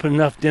build up in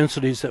enough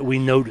densities that we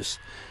notice.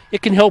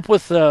 It can help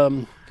with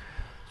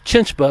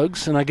chinch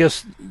bugs, and I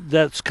guess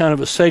that's kind of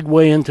a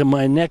segue into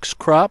my next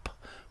crop.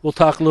 We'll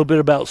talk a little bit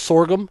about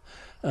sorghum.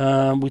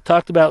 We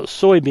talked about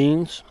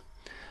soybeans.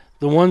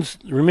 The ones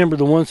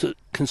that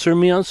concern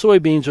me on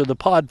soybeans are the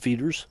pod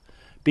feeders,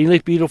 bean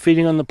leaf beetle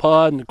feeding on the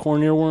pod and the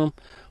corn earworm,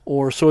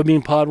 or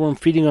soybean podworm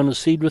feeding on the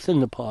seed within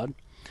the pod.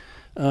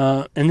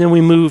 And then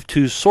we move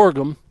to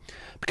sorghum,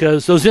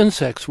 because those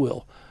insects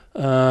will,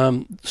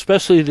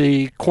 especially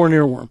the corn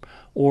earworm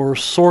or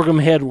sorghum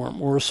headworm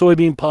or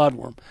soybean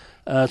podworm.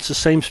 It's the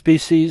same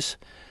species,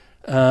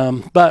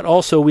 but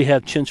also we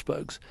have chinch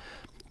bugs.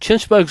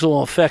 Chinch bugs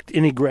will affect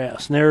any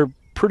grass, and they're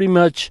pretty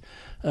much,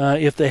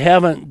 if they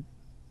haven't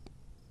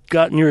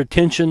gotten your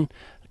attention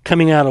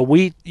coming out of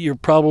wheat, you're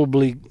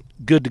probably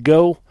good to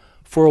go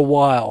for a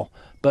while.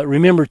 But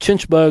remember,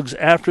 chinch bugs,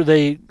 after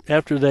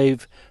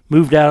they've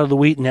moved out of the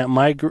wheat in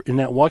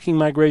that walking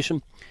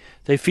migration,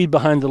 they feed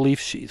behind the leaf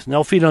sheaths, and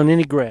they'll feed on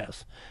any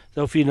grass.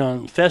 They'll feed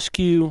on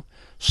fescue,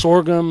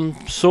 sorghum,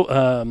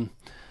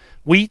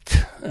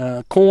 wheat,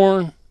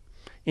 corn,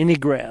 any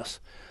grass.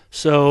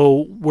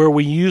 So where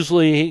we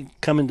usually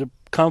come into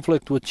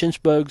conflict with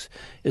chinch bugs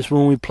is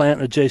when we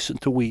plant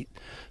adjacent to wheat.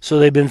 So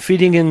they've been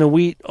feeding in the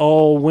wheat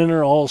all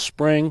winter, all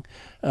spring.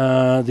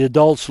 The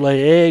adults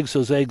lay eggs.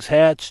 Those eggs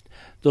hatched.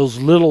 Those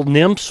little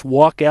nymphs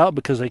walk out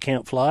because they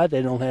can't fly.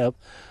 They don't have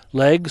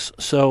legs.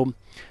 So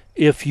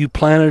if you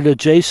plant it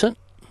adjacent,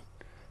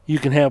 you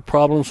can have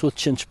problems with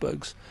chinch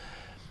bugs.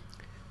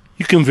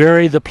 You can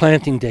vary the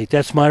planting date.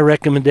 That's my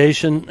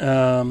recommendation.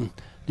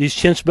 These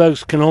chinch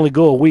bugs can only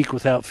go a week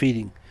without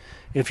feeding.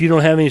 If you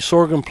don't have any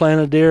sorghum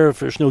planted there, if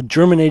there's no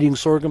germinating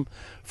sorghum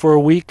for a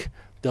week,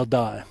 they'll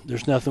die.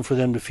 There's nothing for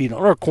them to feed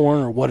on, or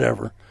corn or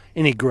whatever,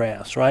 any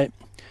grass, right?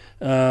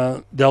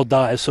 They'll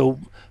die. So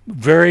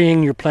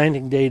varying your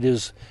planting date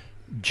is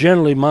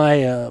generally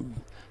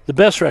the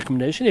best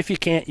recommendation. If you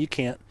can't, you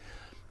can't.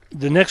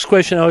 The next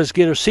question I always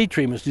get are seed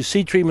treatments. Do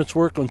seed treatments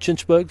work on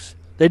chinch bugs?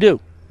 They do.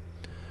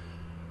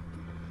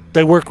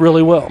 They work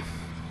really well,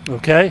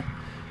 okay?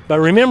 But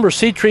remember,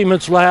 seed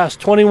treatments last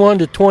 21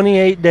 to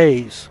 28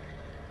 days,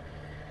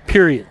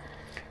 period.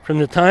 From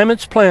the time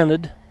it's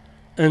planted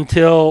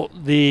until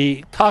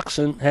the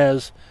toxin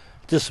has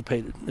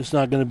dissipated. It's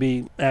not going to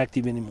be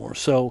active anymore.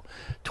 So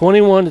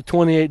 21 to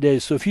 28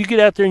 days. So if you get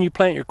out there and you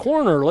plant your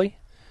corn early,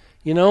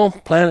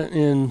 plant it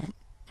in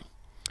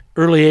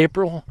early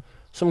April.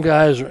 Some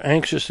guys are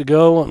anxious to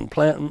go and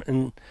plant,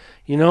 and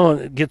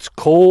it gets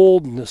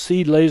cold and the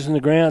seed lays in the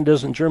ground,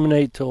 doesn't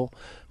germinate till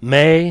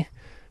May,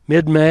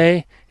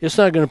 mid-May. It's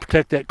not going to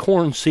protect that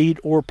corn seed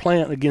or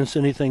plant against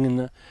anything in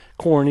the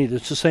corn either.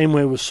 It's the same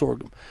way with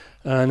sorghum.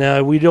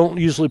 Now, we don't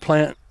usually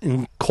plant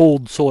in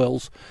cold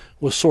soils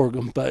with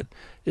sorghum, but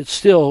it's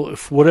still, if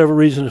for whatever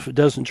reason, if it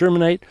doesn't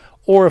germinate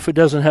or if it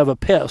doesn't have a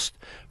pest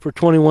for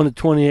 21 to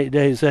 28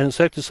 days, that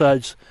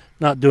insecticide's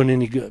not doing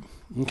any good,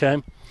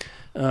 okay?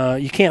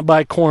 You can't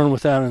buy corn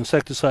without an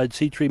insecticide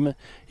seed treatment.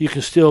 You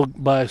can still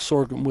buy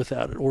sorghum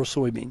without it, or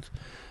soybeans.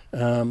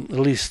 At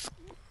least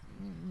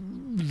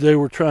they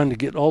were trying to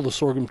get all the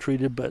sorghum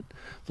treated, but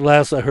the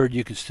last I heard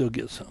you could still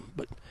get some.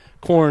 But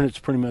corn, it's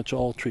pretty much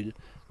all treated.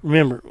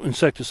 Remember,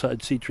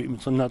 insecticide seed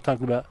treatments. I'm not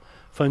talking about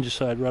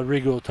fungicide.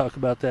 Rodrigo will talk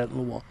about that in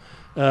a little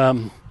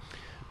while.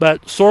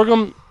 But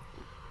sorghum,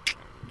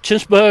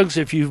 chinch bugs,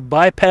 if you've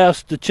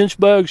bypassed the chinch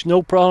bugs,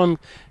 no problem.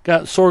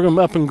 Got sorghum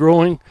up and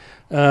growing.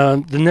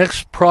 The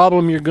next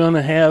problem you're going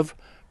to have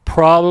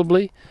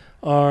probably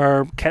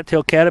are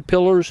cattail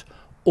caterpillars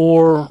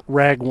or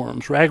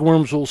ragworms.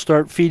 Ragworms will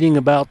start feeding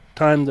about the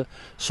time the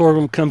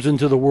sorghum comes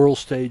into the whorl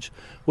stage,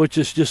 which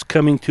is just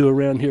coming to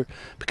around here,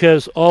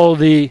 because all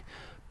the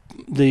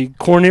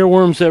corn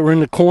earworms that were in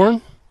the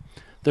corn,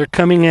 they're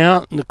coming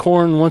out in the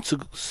corn. Once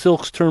the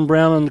silks turn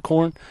brown on the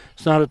corn,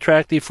 it's not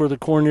attractive for the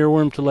corn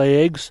earworm to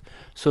lay eggs,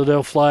 so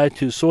they'll fly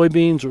to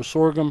soybeans or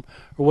sorghum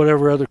or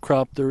whatever other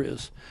crop there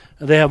is.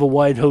 They have a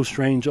wide host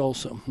range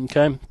also,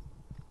 okay?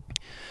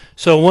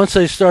 So once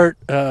they start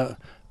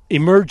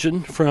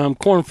emerging from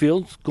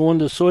cornfields, going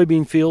to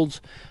soybean fields,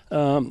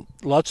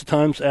 lots of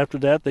times after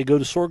that they go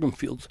to sorghum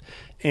fields,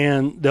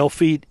 and they'll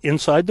feed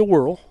inside the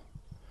whorl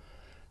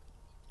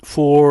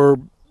for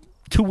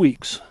 2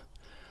 weeks.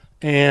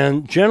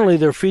 And generally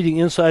they're feeding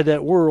inside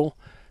that whorl.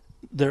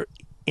 They're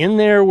in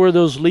there where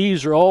those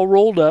leaves are all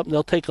rolled up.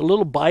 They'll take a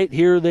little bite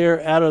here or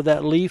there out of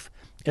that leaf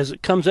as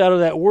it comes out of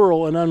that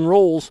whorl and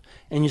unrolls,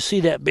 and you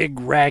see that big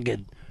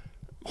ragged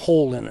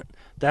hole in it.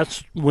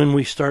 That's when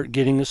we start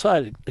getting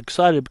excited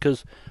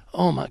because,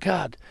 oh my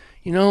God,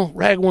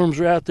 ragworms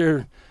are out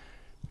there.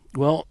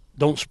 Well,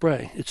 don't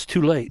spray. It's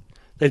too late.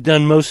 They've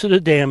done most of the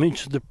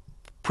damage the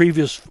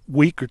previous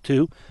week or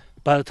two.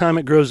 By the time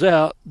it grows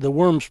out, the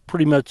worm's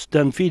pretty much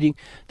done feeding.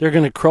 They're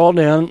going to crawl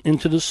down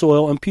into the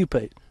soil and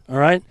pupate, all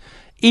right?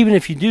 Even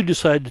if you do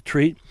decide to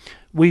treat,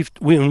 we've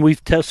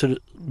tested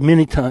it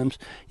many times.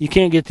 You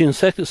can't get the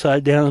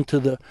insecticide down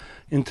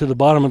into the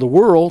bottom of the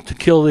whorl to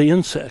kill the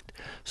insect.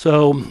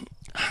 So,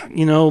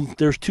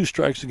 there's 2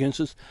 strikes against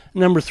us.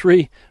 Number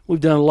 3, we've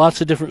done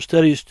lots of different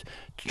studies to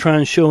try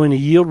and show any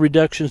yield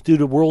reductions due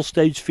to whorl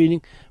stage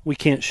feeding. We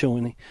can't show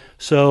any.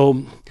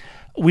 So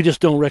we just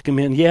don't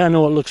recommend. Yeah, I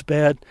know it looks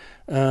bad,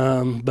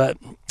 but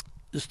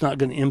it's not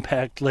going to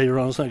impact later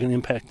on. It's not going to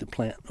impact the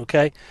plant,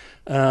 okay?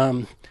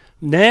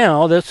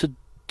 Now, that's the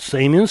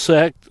same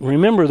insect.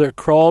 Remember, they're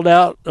crawled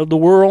out of the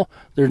whorl.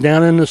 They're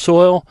down in the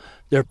soil.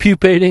 They're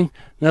pupating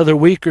another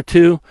week or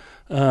 2.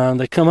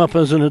 They come up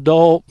as an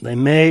adult. They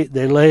mate.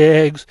 They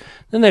lay eggs.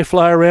 Then they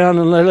fly around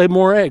and they lay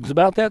more eggs.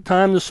 About that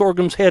time, the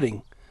sorghum's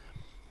heading.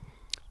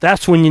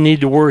 That's when you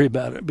need to worry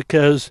about it,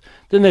 because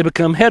then they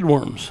become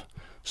headworms.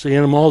 So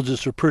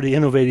entomologists are pretty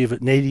innovative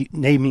at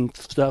naming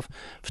stuff.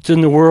 If it's in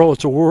the whorl,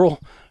 it's a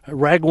whorl. A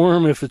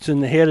ragworm, if it's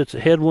in the head, it's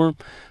a headworm.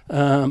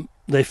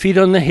 They feed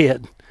on the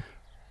head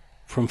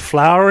from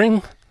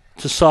flowering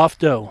to soft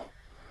dough.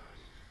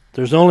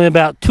 There's only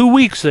about 2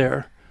 weeks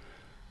there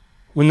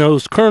when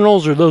those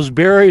kernels or those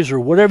berries or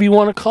whatever you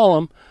want to call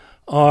them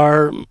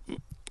are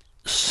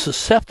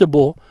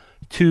susceptible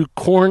to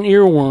corn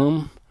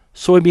earworm,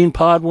 soybean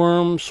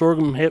podworm,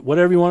 sorghum head,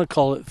 whatever you want to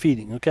call it,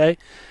 feeding, okay?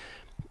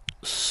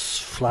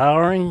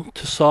 flowering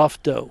to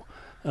soft dough.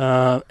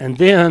 And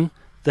then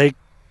they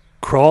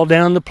crawl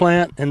down the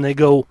plant and they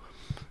go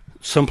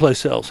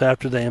someplace else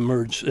after they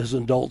emerge as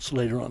adults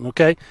later on,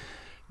 okay?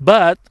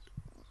 But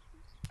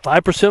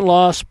 5%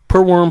 loss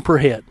per worm per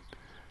head.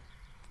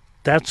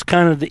 That's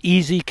kind of the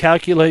easy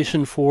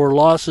calculation for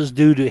losses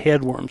due to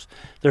headworms.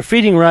 They're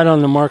feeding right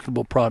on the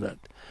marketable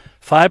product.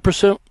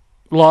 5%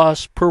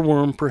 loss per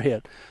worm per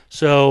head.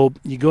 So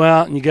you go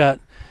out and you got,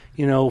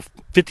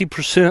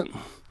 50%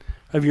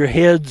 of your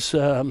heads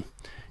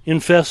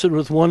infested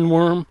with one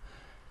worm.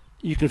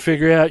 You can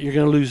figure out you're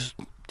going to lose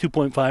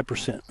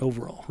 2.5%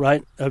 overall,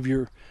 right, of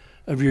your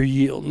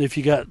yield. And if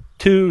you got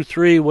 2,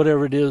 3,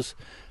 whatever it is,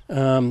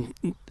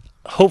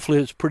 hopefully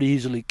it's pretty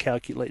easily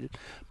calculated.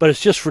 But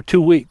it's just for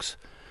 2 weeks.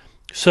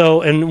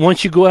 So, and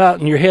once you go out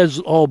and your head's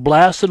all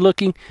blasted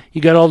looking,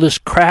 you got all this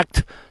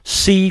cracked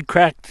seed,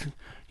 kernels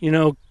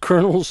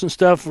and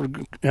stuff,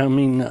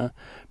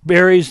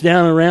 berries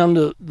down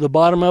around the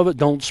bottom of it,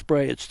 don't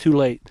spray. It's too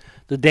late.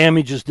 The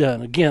damage is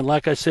done. Again,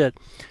 like I said,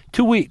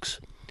 2 weeks.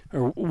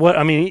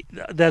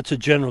 That's a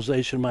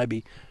generalization. It might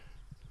be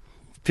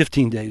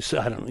 15 days.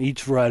 I don't know.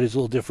 Each variety is a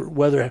little different.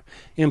 Weather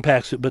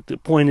impacts it, but the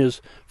point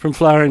is from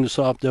flowering to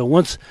soft dough.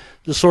 Once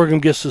the sorghum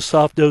gets to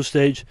soft dough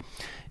stage,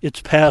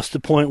 it's past the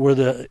point where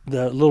the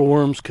little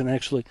worms can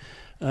actually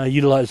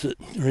utilize it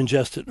or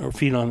ingest it or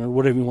feed on it or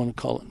whatever you want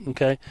to call it,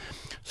 okay?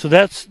 So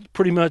that's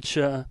pretty much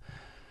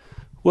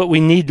what we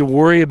need to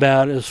worry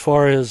about as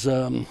far as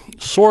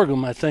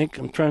sorghum, I think.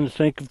 I'm trying to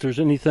think if there's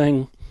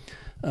anything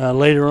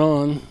later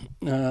on.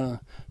 So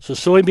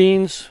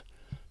soybeans,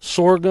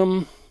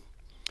 sorghum.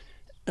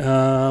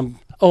 I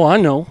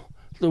know.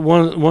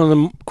 One of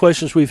the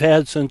questions we've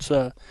had since,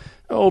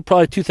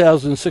 probably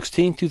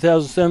 2016,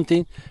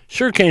 2017,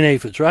 sugarcane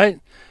aphids, right?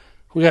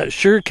 We got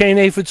sugarcane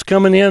aphids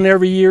coming in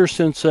every year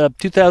since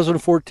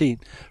 2014.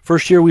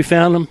 First year we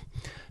found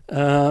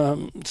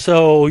them.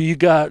 So you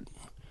got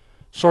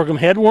sorghum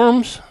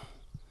headworms.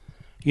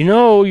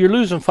 You're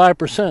losing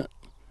 5%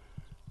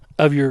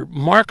 of your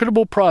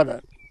marketable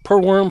product per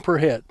worm per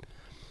head.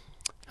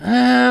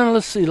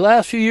 Let's see,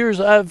 last few years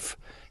I've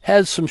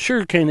had some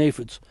sugarcane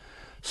aphids.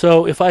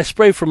 So if I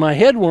spray for my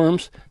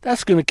headworms,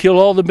 that's going to kill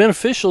all the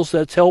beneficials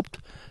that's helped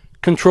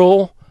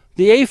control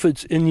the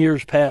aphids in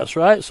years past,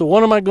 right? So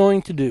what am I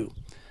going to do?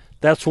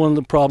 That's one of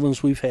the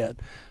problems we've had.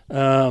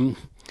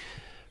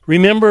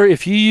 Remember,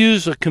 if you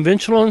use a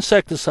conventional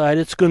insecticide,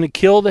 it's going to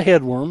kill the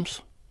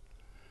headworms,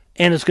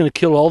 and it's going to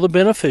kill all the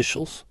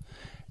beneficials,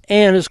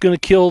 and it's going to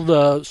kill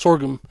the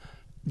sorghum,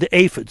 the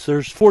aphids.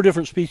 There's 4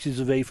 different species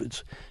of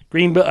aphids.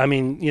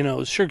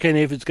 Sugarcane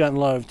aphids gotten a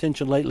lot of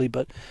attention lately,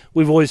 but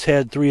we've always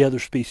had 3 other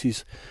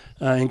species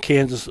in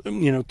Kansas.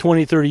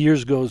 20, 30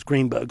 years ago it was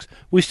green bugs.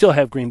 We still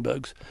have green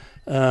bugs.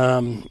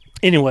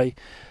 Anyway,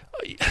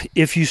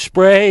 if you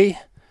spray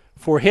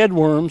for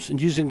headworms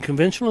and using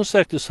conventional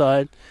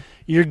insecticide,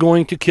 you're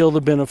going to kill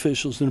the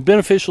beneficials. And the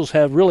beneficials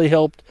have really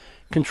helped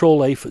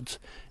control aphids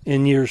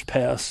in years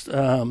past.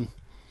 But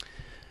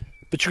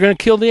you're going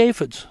to kill the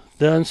aphids.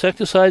 The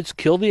insecticides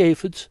kill the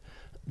aphids.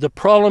 The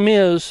problem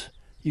is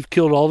you've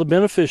killed all the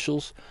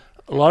beneficials.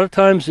 A lot of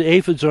times the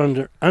aphids are on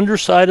the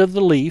underside of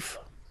the leaf,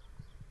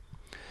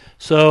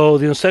 so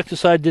the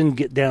insecticide didn't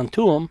get down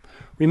to them.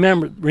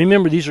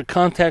 Remember, these are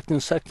contact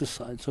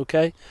insecticides,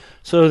 okay?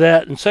 So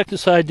that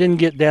insecticide didn't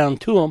get down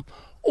to them,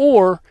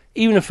 or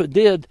even if it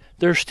did,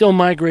 they're still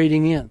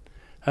migrating in.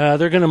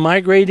 They're going to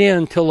migrate in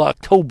until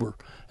October.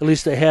 At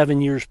least they have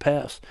in years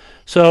past.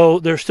 So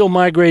they're still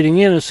migrating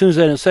in. As soon as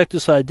that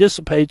insecticide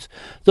dissipates,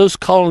 those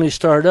colonies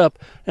start up,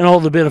 and all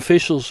the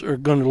beneficials are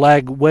going to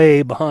lag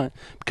way behind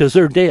because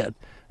they're dead,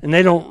 and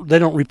they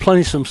don't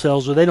replenish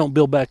themselves, or they don't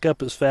build back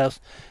up as fast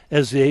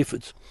as the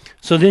aphids.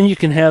 So then you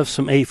can have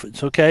some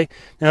aphids. Okay.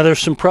 Now there's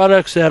some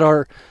products that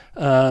are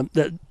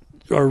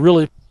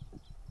really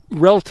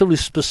relatively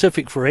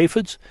specific for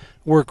aphids,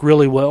 work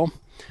really well.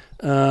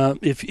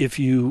 If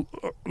you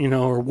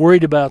are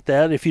worried about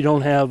that, if you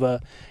don't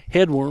have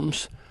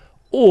headworms,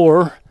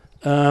 or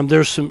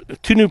there's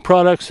 2 new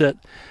products that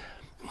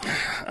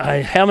I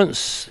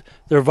haven't.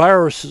 They're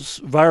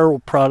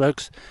viral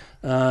products,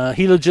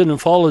 Heligen and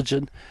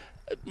Foligen.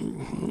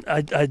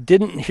 I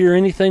didn't hear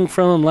anything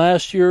from them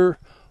last year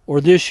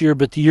or this year,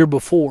 but the year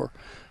before.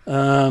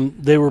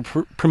 They were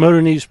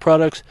promoting these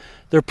products.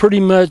 They're pretty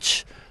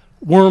much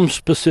worm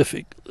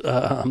specific.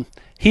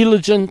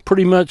 Heligen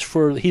pretty much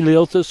for the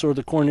Heliothus or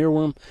the corn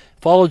earworm.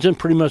 Foligen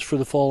pretty much for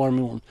the fall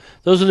armyworm.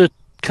 Those are the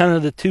kind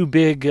of the 2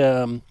 big.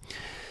 They're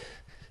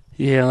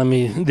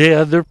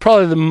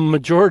probably the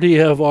majority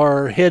of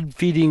our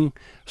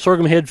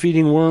sorghum head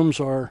feeding worms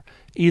are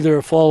either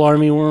a fall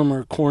armyworm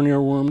or a corn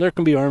earworm. There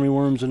can be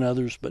armyworms and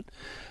others, but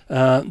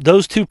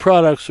those 2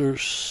 products are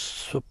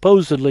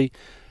supposedly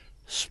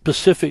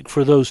specific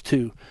for those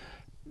 2.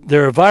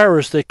 They're a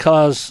virus that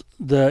cause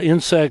the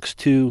insects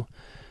to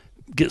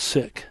get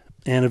sick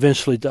and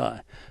eventually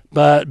die.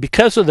 But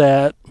because of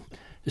that,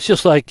 it's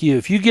just like you.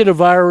 If you get a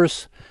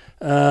virus,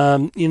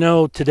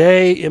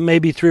 today it may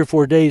be 3 or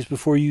 4 days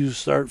before you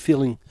start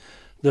feeling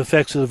the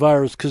effects of the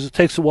virus, because it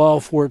takes a while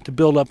for it to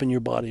build up in your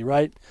body,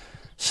 right?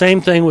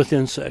 Same thing with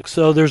insects.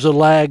 So there's a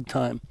lag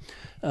time.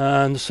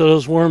 And so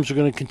those worms are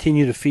going to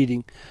continue to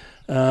feeding.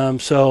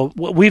 So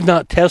we've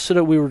not tested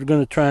it. We were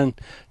going to try and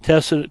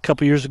test it a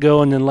couple years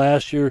ago, and then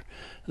last year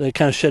they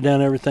kind of shut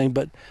down everything.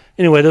 But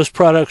anyway, those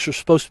products are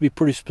supposed to be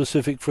pretty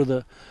specific for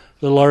the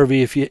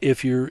larvae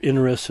if you're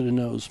interested in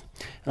those.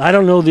 And I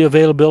don't know the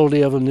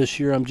availability of them this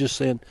year. I'm just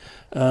saying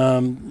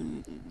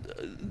from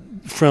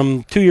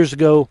 2 years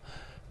ago,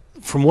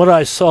 from what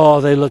I saw,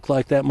 they look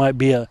like that might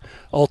be a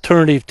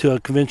alternative to a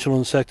conventional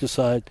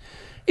insecticide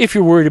if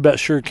you're worried about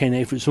sugarcane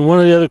aphids. And one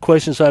of the other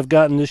questions I've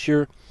gotten this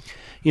year,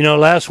 you know,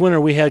 last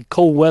winter we had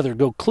cold weather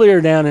go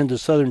clear down into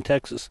southern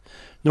Texas,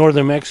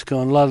 northern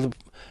Mexico, and a lot of the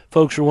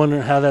folks are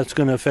wondering how that's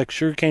going to affect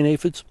sugarcane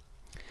aphids.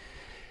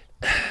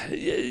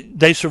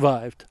 They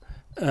survived.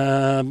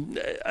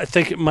 I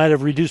think it might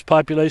have reduced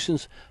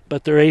populations,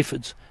 but they're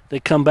aphids. They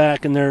come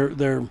back and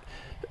they're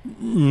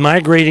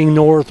migrating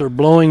north or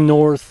blowing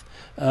north,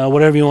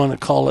 whatever you want to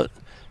call it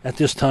at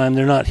this time.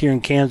 They're not here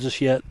in Kansas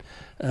yet,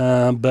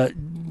 but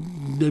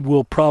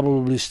we'll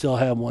probably still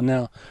have one.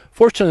 Now,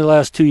 fortunately, the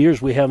last 2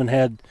 years we haven't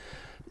had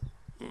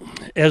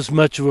as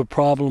much of a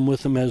problem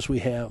with them as we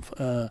have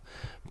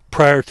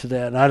prior to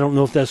that. And I don't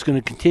know if that's going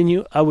to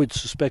continue. I would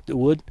suspect it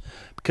would,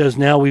 because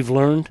now we've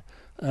learned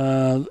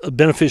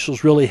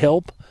beneficials really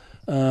help.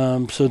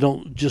 So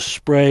don't just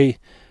spray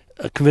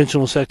a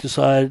conventional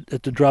insecticide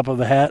at the drop of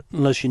a hat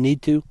unless you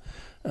need to.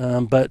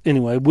 But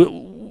anyway,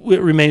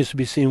 it remains to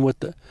be seen what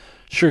the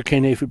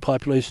sugarcane aphid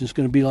population is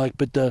going to be like.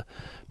 But the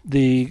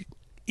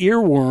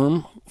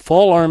earworm,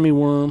 fall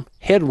armyworm,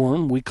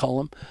 headworm, we call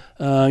them,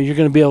 you're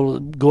going to be able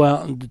to go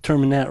out and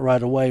determine that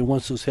right away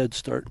once those heads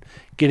start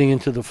getting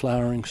into the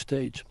flowering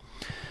stage.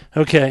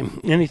 Okay,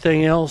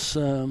 anything else?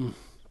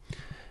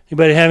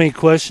 Anybody have any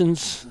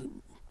questions?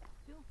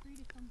 Feel free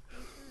to come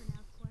closer and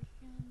ask questions.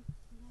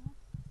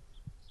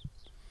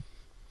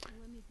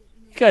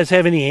 You guys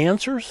have any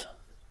answers?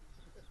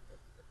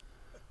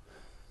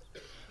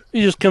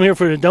 You just come here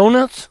for the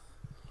donuts?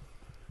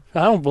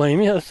 I don't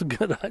blame you. That's a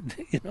good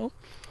idea, you know.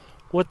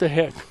 What the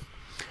heck?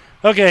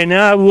 Okay,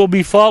 now we'll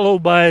be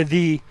followed by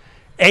the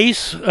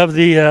ace of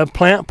the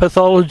Plant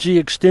Pathology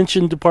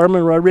Extension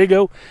Department,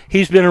 Rodrigo.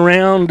 He's been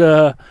around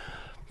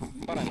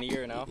About a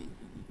year now.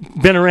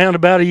 Been around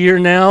about a year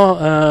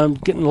now,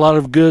 getting a lot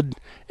of good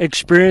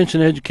experience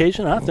and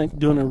education. I think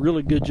doing a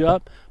really good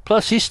job.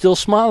 Plus, he's still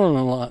smiling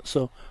a lot.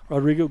 So,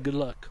 Rodrigo, good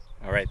luck.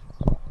 All right.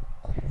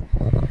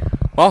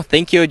 Well,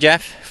 thank you,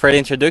 Jeff, for the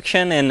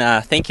introduction,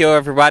 and thank you,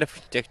 everybody,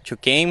 who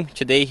came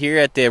today here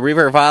at the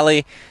River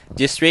Valley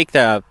District.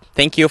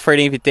 Thank you for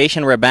the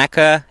invitation,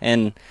 Rebecca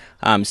and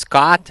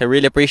Scott. I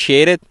really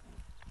appreciate it.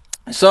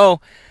 So,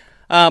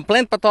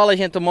 plant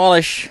pathology and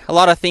entomology, a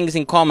lot of things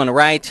in common,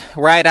 right?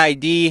 Right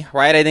ID,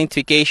 right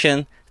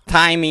identification,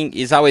 timing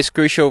is always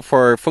crucial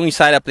for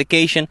fungicide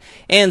application,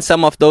 and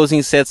some of those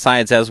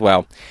insecticides as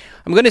well.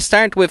 I'm going to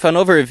start with an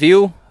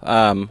overview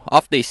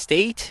of the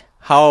state,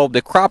 how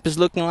the crop is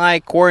looking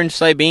like, corn,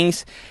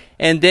 soybeans,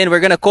 and then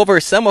we're going to cover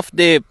some of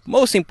the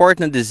most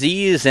important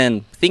disease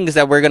and things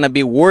that we're going to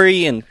be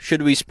worried and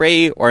should we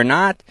spray or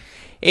not.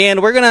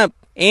 And we're going to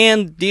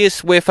end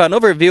this with an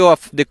overview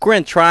of the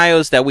current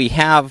trials that we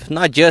have,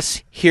 not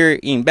just here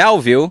in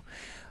Belleville,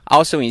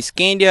 also in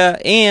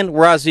Scandia and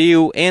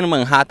Roseville and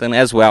Manhattan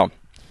as well.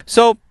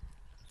 So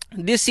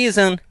this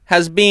season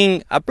has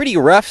been a pretty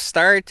rough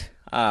start.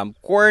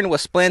 Corn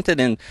was planted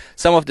and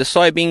some of the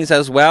soybeans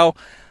as well.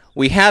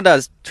 We had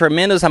a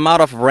tremendous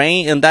amount of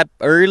rain in that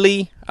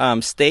early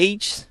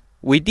stage.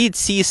 We did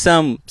see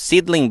some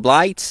seedling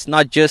blights,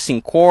 not just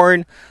in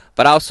corn,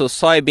 but also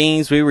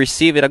soybeans. We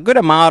received a good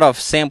amount of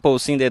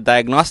samples in the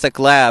diagnostic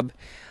lab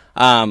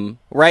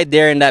right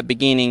there in that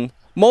beginning.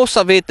 Most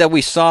of it that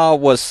we saw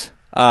was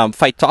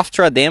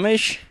Phytophthora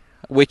damage,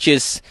 which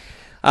is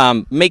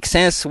makes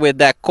sense with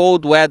that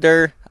cold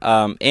weather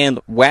and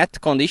wet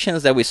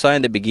conditions that we saw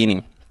in the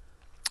beginning.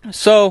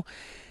 So,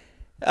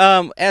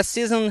 as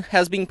season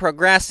has been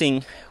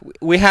progressing,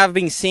 we have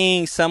been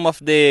seeing some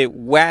of the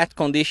wet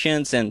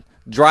conditions and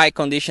dry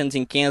conditions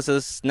in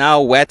Kansas,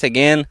 now wet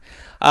again.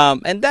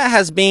 And that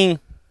has been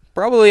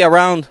probably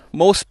around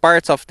most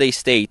parts of the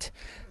state.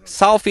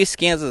 Southeast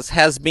Kansas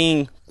has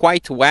been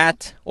quite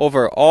wet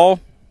overall,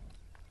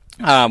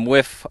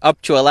 with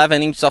up to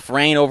 11 inches of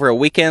rain over a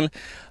weekend.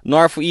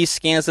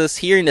 Northeast Kansas,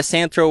 here in the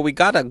central, we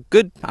got a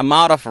good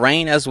amount of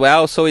rain as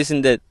well, so is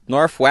in the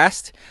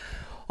northwest.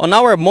 On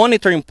our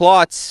monitoring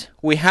plots,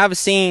 we have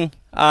seen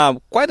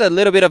quite a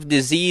little bit of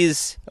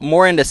disease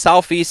more in the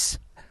southeast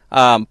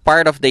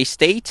part of the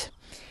state.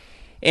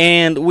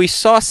 And we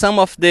saw some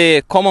of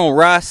the common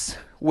rust,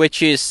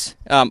 which is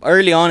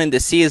early on in the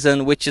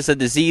season, which is a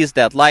disease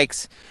that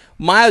likes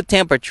mild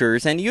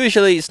temperatures. And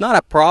usually it's not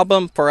a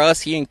problem for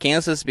us here in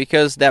Kansas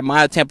because that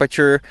mild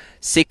temperature,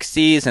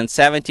 60s and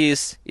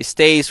 70s, it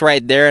stays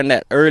right there in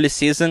that early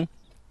season.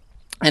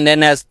 And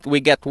then as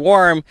we get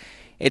warm,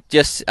 it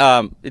just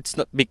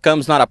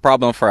becomes not a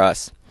problem for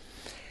us.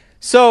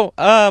 So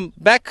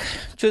back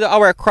to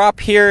our crop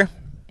here.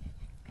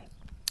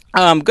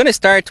 I'm going to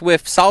start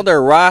with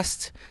Southern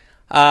rust.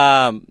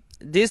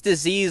 This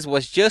disease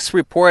was just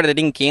reported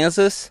in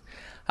Kansas.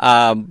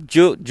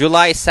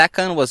 July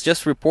 2nd was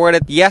just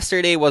reported.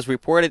 Yesterday was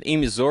reported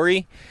in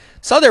Missouri.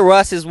 Southern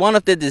rust is one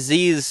of the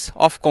disease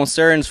of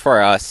concerns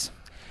for us.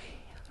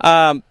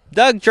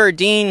 Doug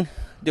Jardine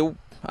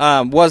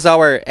was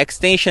our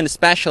extension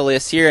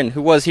specialist here, and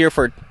who was here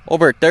for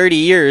over 30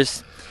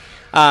 years.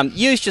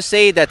 Used to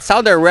say that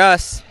Southern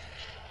rust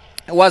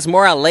was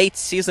more a late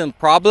season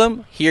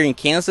problem here in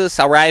Kansas,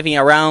 arriving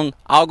around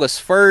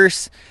August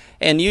 1st,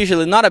 and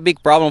usually not a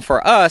big problem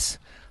for us.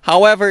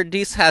 However,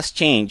 this has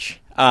changed.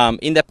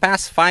 In the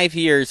past 5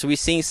 years, we've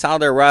seen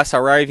Southern rust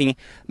arriving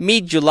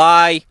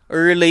mid-July,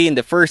 early in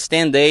the first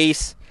 10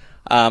 days.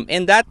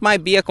 And that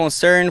might be a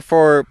concern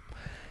for,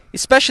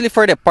 especially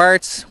for the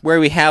parts where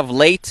we have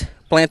late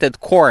planted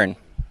corn.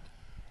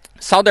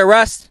 Southern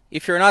rust,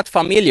 if you're not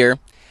familiar,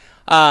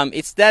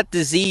 it's that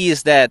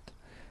disease that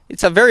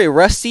it's a very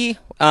rusty,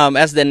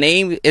 as the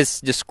name is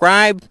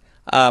described.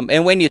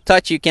 And when you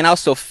touch, you can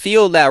also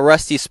feel that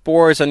rusty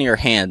spores on your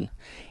hand.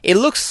 It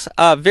looks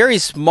very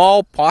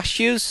small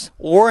pustules,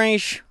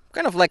 orange,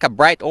 kind of like a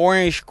bright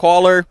orange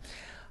color.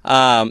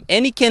 And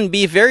it can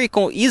be very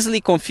easily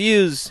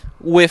confused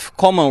with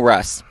common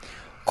rust.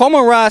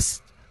 Common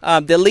rust,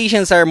 the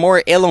lesions are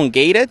more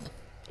elongated,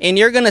 and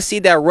you're going to see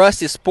that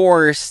rusty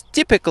spores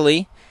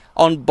typically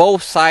on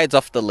both sides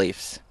of the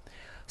leaves.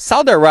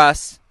 Southern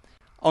rust,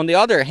 on the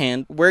other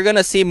hand, we're going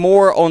to see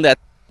more on that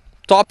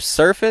top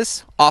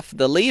surface of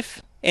the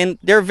leaf, and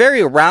they're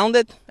very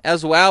rounded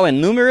as well and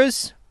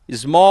numerous,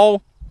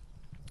 small.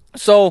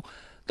 So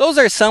those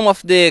are some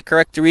of the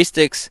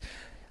characteristics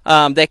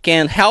that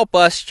can help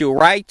us to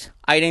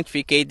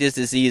identify this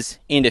disease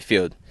in the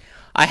field.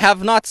 I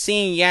have not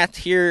seen yet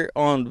here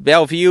on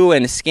Belleville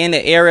and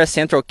Scandia area,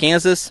 central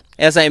Kansas,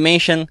 as I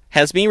mentioned,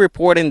 has been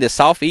reported in the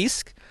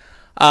southeast.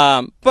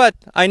 But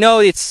I know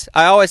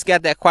I always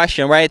get that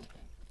question, right?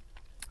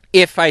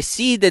 If I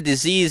see the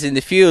disease in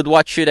the field,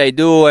 what should I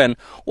do? And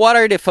what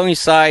are the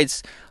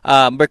fungicides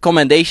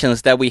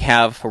recommendations that we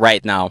have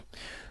right now?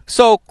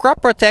 So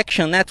Crop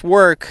Protection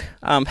Network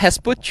has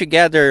put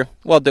together,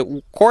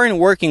 the Corn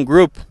Working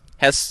Group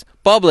has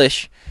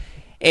published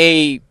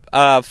a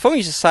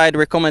fungicide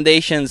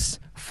recommendations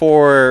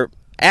for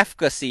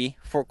efficacy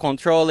for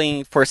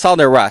controlling for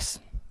Southern rust.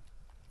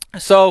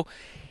 So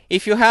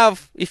if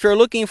you're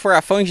looking for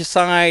a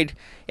fungicide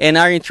and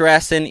are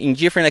interested in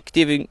different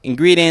active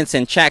ingredients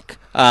and check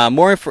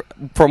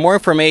for more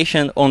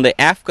information on the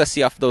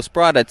efficacy of those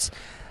products,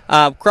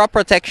 Crop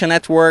Protection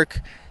Network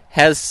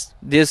has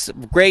this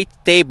great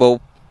table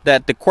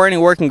that the Corn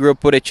Working Group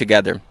put it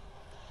together.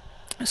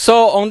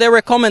 So on the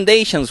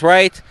recommendations,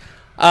 right?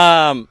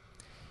 Right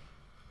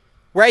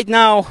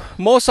now,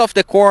 most of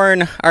the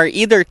corn are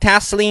either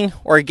tasseling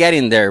or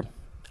getting there.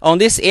 On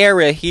this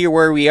area here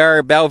where we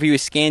are, Belleville,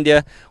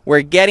 Scandia,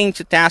 we're getting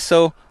to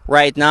tassel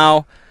right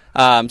now.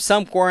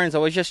 Some corns, I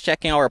was just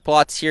checking our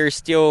plots here,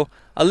 still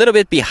a little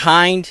bit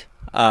behind.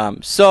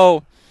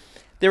 So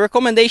the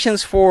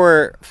recommendations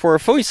for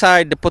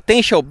fungicide, the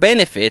potential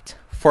benefit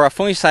for a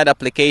fungicide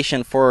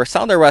application for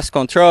Southern rust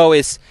control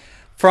is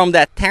from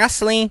that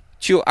tasseling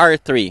to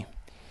R3.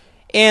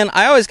 And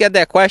I always get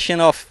that question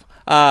of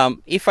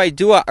if I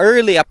do an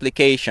early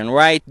application,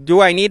 right,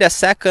 do I need a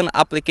second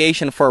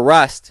application for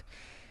rust?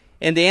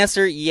 And the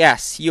answer,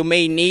 yes, you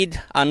may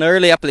need an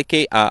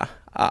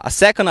a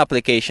second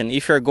application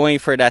if you're going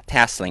for that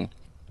tasseling.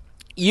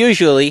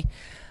 Usually,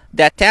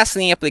 that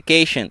tasseling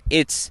application,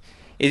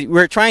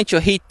 we're trying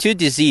to hit two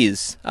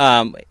diseases,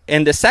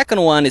 and the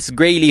second one is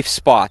gray leaf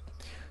spot.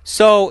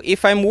 So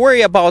if I'm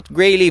worried about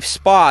gray leaf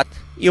spot,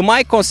 you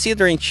might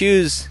consider and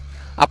choose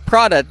a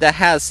product that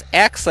has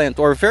excellent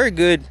or very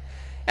good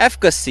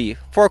efficacy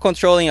for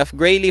controlling of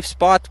gray leaf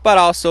spot, but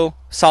also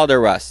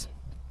Southern rust.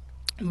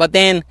 But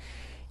then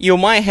you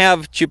might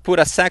have to put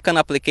a second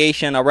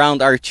application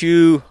around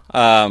R2,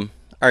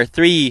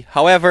 R3.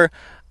 However,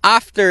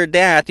 after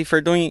that, if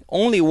you're doing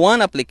only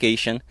one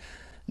application,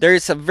 there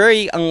is a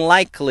very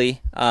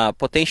unlikely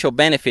potential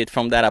benefit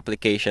from that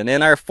application. In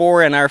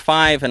R4 and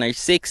R5 and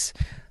R6,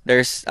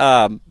 there's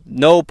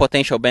no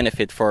potential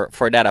benefit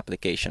for that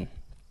application.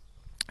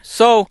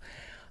 So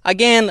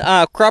again,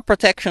 Crop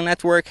Protection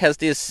Network has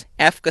this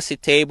efficacy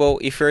table.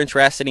 If you're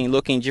interested in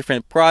looking at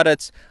different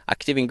products,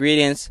 active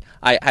ingredients,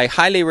 I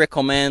highly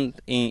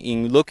recommend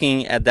in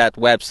looking at that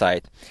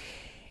website.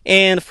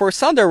 And for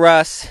Southern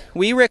rust,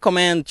 we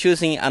recommend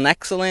choosing an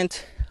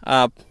excellent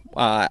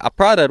a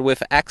product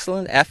with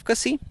excellent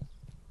efficacy.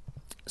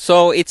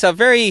 So it's a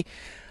very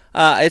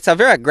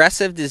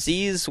aggressive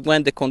disease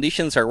when the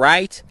conditions are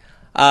right.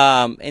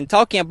 And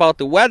talking about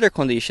the weather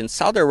conditions,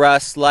 Southern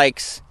rust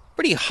likes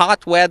pretty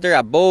hot weather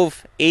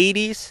above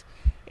 80s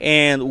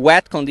and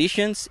wet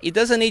conditions. It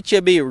doesn't need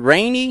to be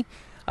rainy.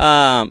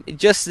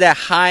 Just that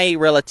high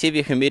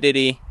relative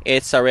humidity,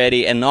 it's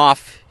already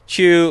enough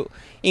to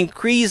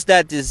increase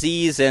that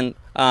disease and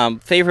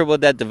favorable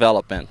that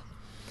development.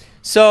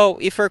 So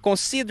if you're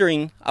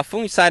considering a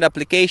fungicide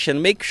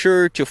application, make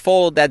sure to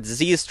follow that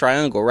disease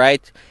triangle,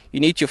 right? You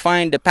need to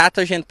find the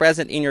pathogen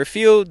present in your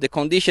field, the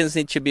conditions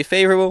need to be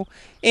favorable,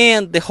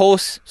 and the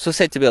host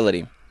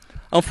susceptibility.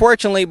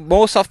 Unfortunately,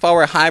 most of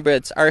our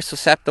hybrids are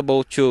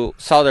susceptible to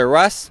southern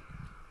rust.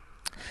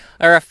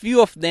 There are a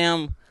few of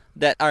them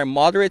that are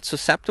moderate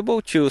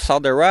susceptible to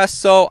southern rust,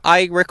 so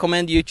I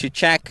recommend you to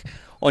check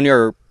on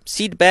your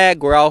seed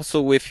bag or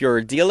also with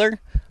your dealer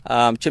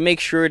to make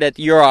sure that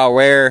you're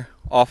aware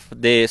of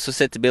the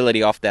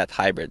susceptibility of that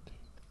hybrid.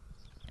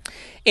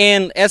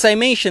 And as I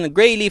mentioned,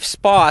 gray leaf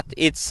spot,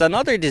 it's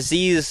another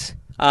disease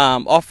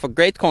of a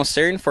great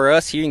concern for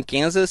us here in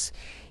Kansas,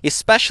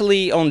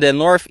 especially on the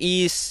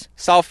northeast,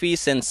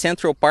 southeast, and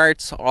central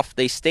parts of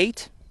the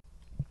state.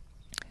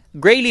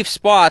 Gray leaf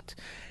spot,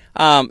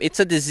 it's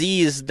a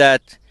disease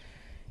that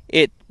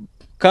it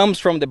comes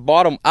from the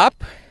bottom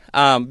up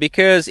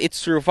because it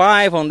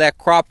survives on that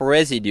crop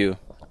residue.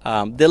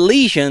 The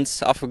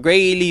lesions of a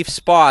gray leaf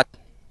spot,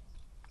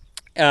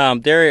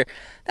 they're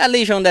that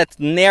lesion that's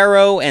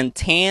narrow and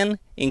tan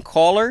in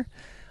color,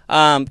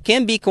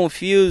 can be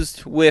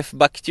confused with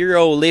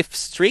bacterial leaf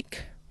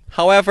streak.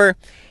 However,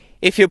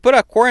 if you put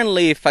a corn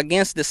leaf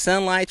against the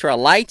sunlight or a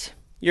light,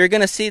 you're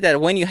going to see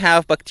that when you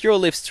have bacterial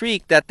leaf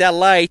streak, that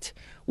light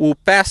will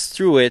pass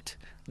through it,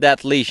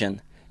 that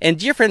lesion. And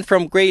different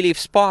from gray leaf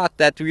spot,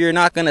 that you're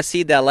not going to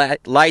see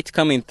that light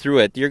coming through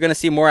it. You're going to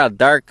see more a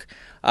dark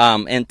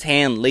and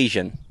tan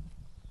lesion.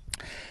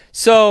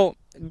 So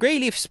gray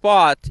leaf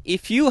spot,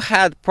 if you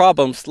had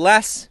problems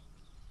last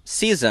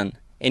season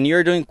and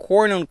you're doing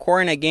corn on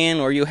corn again,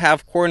 or you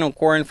have corn on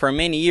corn for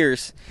many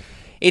years,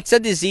 it's a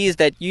disease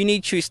that you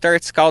need to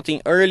start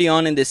scouting early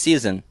on in the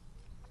season,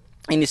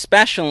 and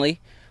especially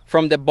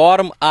from the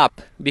bottom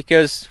up,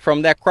 because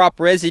from that crop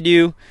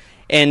residue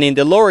and in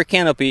the lower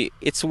canopy,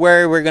 it's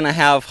where we're going to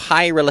have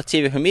high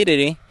relative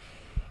humidity.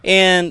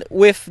 And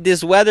with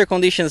these weather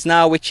conditions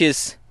now, which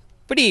is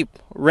pretty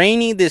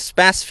rainy this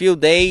past few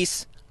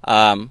days,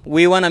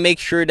 we want to make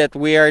sure that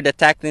we are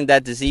detecting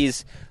that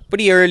disease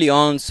pretty early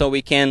on, so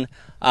we can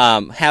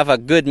have a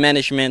good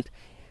management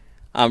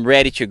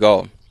ready to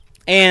go.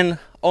 And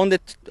on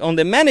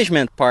the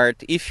management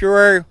part, if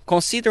you're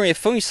considering a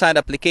fungicide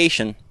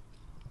application,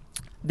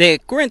 the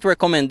current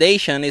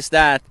recommendation is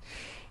that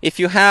if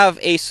you have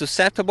a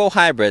susceptible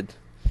hybrid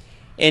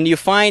and you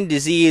find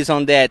disease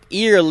on that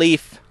ear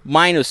leaf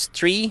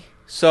 -3,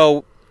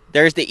 so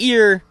there's the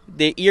ear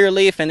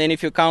leaf, and then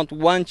if you count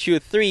 1, 2,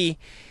 3,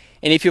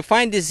 and if you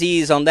find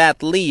disease on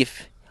that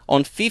leaf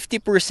on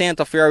 50%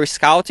 of your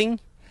scouting,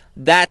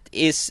 that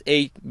is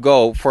a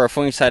go for a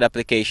fungicide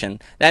application.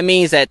 That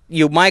means that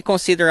you might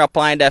consider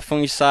applying that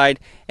fungicide,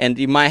 and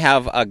you might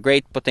have a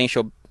great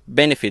potential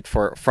benefit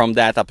from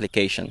that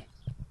application.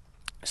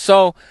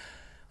 So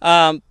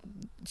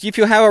if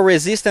you have a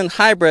resistant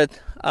hybrid,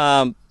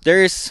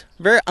 there is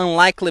very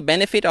unlikely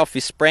benefit of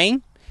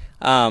spraying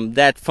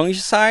that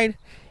fungicide,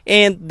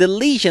 and the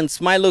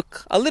lesions might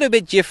look a little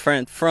bit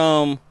different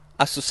from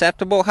a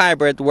susceptible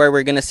hybrid, where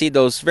we're going to see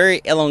those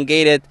very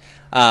elongated,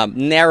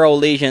 narrow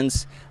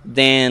lesions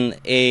than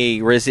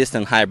a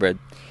resistant hybrid.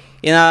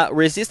 In a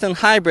resistant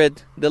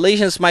hybrid, the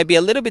lesions might be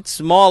a little bit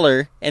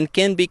smaller and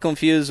can be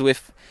confused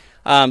with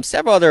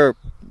several other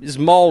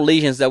small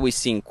lesions that we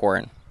see in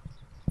corn.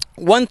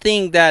 One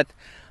thing that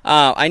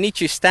I need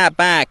to step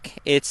back,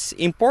 it's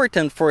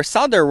important for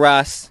southern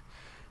rust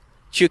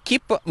to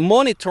keep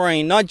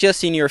monitoring, not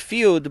just in your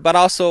field, but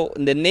also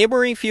in the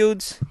neighboring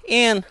fields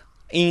and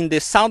in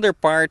the southern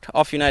part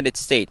of United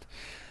States.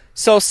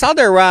 So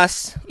southern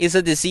rust is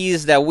a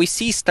disease that we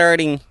see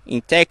starting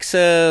in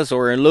Texas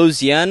or in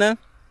Louisiana,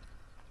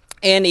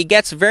 and it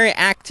gets very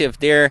active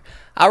there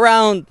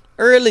around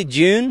early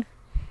June,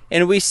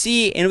 and we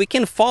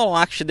can follow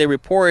actually the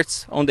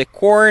reports on the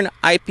corn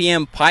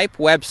IPM pipe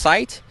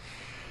website,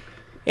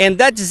 and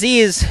that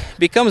disease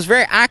becomes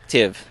very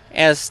active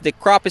as the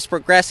crop is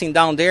progressing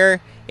down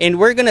there, and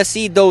we're gonna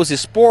see those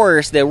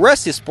spores, the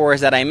rusty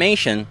spores that I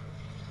mentioned,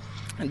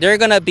 they're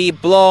gonna be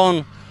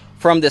blown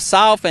from the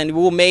south and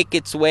will make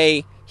its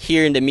way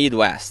here in the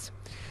Midwest.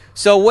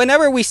 So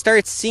whenever we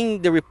start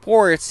seeing the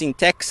reports in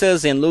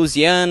Texas and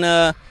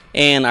Louisiana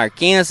and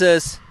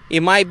Arkansas,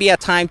 it might be a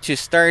time to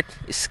start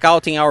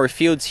scouting our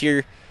fields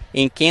here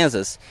in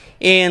Kansas.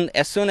 And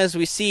as soon as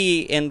we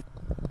see and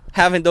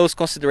having those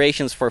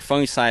considerations for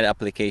fungicide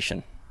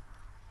application.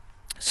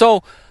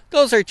 So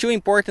those are two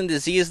important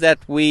diseases that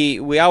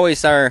we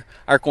always are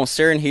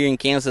concerned here in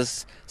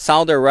Kansas: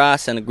 southern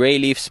rust and gray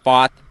leaf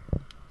spot.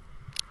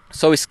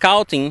 So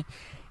scouting,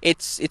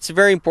 it's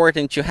very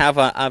important to have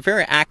a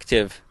very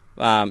active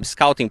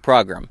scouting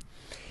program.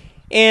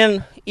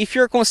 And if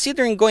you're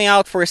considering going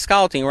out for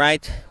scouting,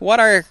 right, what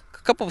are a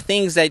couple of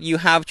things that you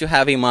have to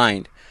have in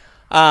mind?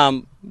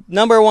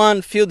 Number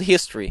one, field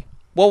history.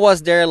 What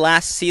was there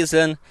last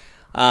season?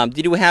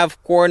 Did we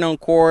have corn on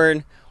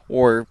corn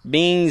or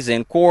beans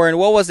and corn?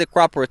 What was the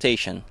crop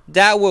rotation?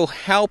 That will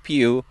help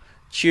you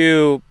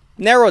to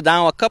narrow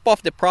down a couple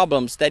of the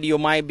problems that you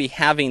might be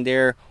having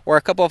there, or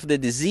a couple of the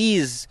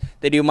disease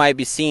that you might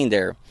be seeing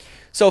there.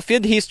 So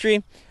field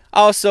history.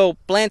 Also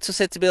plant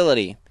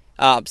susceptibility.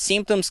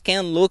 Symptoms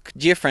can look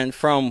different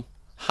from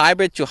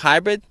hybrid to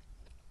hybrid.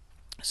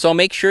 So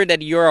make sure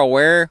that you're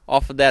aware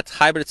of that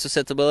hybrid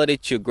susceptibility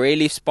to gray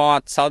leaf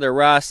spot, southern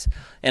rust,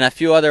 and a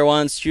few other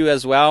ones too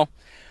as well.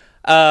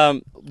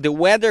 The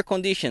weather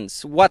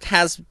conditions, what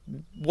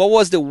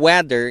was the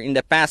weather in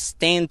the past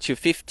 10 to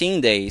 15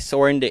 days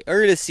or in the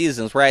early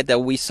seasons, right, that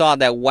we saw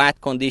that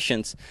wet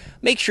conditions.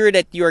 Make sure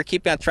that you are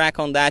keeping a track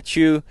on that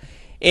too.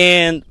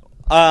 And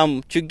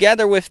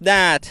together with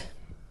that,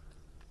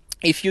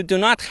 if you do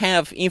not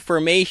have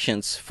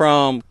informations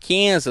from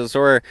Kansas,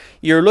 or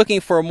you're looking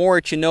for more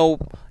to know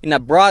in a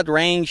broad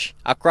range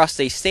across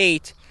the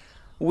state,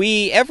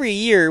 every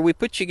year we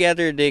put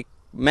together the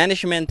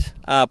management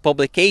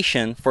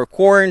publication for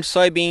corn,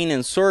 soybean,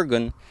 and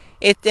sorghum.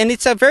 And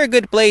it's a very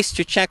good place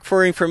to check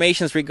for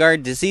information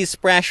regarding disease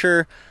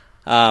pressure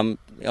on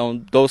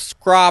those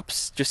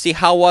crops, to see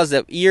how was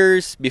the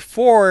years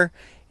before,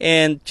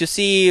 and to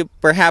see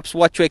perhaps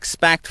what to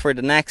expect for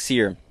the next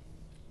year.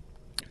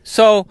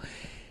 So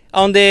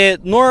on the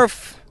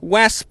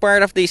northwest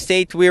part of the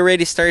state, we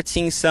already start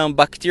seeing some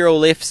bacterial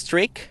leaf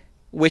streak,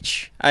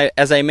 which,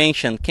 as I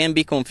mentioned, can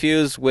be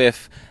confused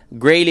with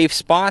gray leaf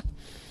spot.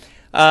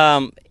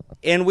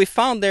 And we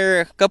found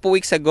there a couple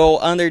weeks ago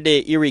under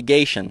the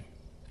irrigation.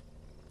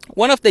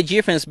 One of the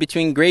differences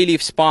between gray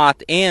leaf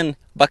spot and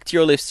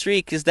bacterial leaf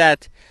streak is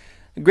that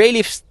gray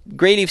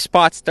leaf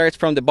spot starts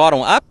from the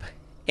bottom up,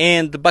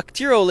 and the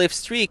bacterial leaf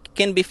streak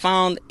can be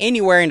found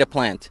anywhere in the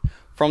plant,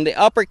 from the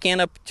upper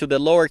canopy to the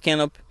lower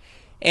canopy.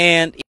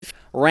 And if it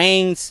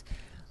rains,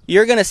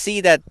 you're gonna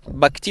see that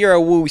bacteria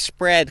will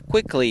spread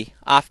quickly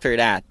after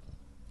that.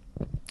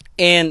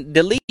 And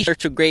the leaves are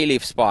to gray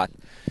leaf spot.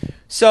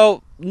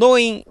 So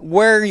knowing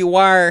where you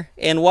are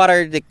and what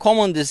are the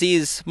common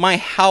diseases might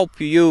help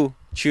you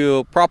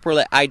to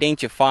properly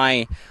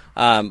identify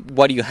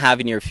what you have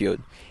in your field.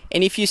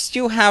 And if you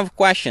still have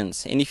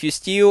questions, and if you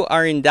still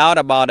are in doubt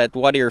about it,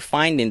 what you're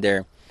finding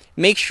there,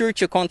 make sure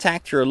to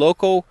contact your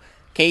local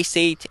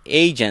K-State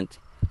agent,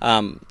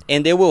 and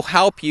they will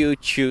help you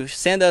to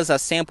send us a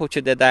sample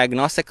to the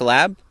diagnostic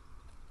lab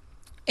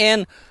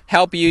and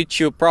help you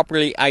to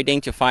properly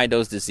identify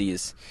those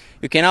diseases.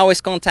 You can always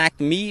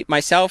contact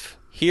myself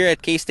here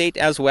at K-State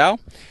as well,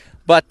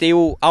 but they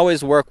will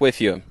always work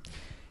with you.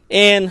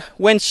 And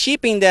when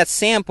shipping that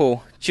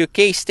sample to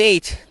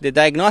K-State, the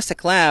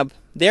diagnostic lab,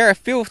 there are a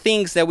few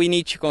things that we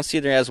need to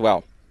consider as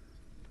well.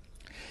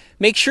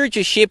 Make sure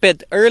to ship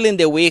it early in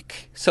the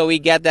week so we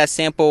get that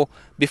sample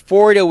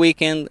before the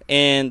weekend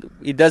and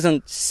it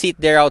doesn't sit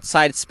there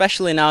outside,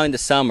 especially now in the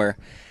summer.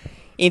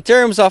 In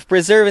terms of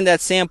preserving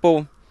that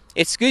sample,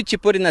 it's good to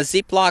put in a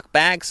Ziploc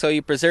bag so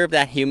you preserve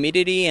that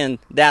humidity and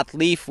that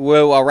leaf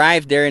will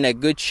arrive there in a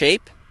good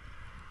shape.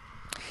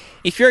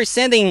 If you're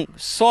sending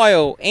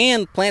soil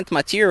and plant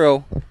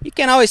material, you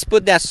can always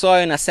put that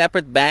soil in a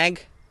separate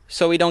bag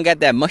so we don't get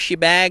that mushy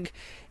bag.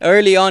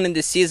 Early on in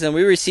the season,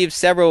 we received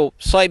several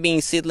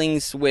soybean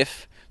seedlings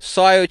with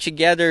soil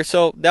together,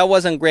 so that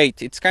wasn't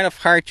great. It's kind of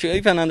hard to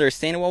even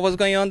understand what was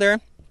going on there.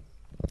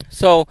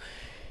 So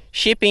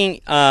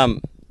shipping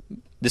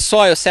the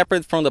soil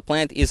separate from the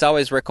plant is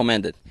always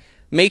recommended.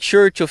 Make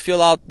sure to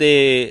fill out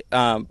the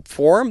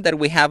form that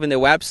we have in the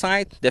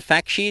website, the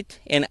fact sheet,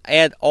 and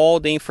add all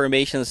the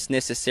information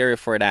necessary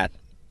for that.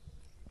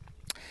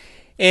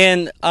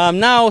 And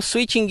now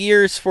switching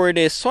gears for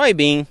the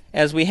soybean,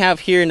 as we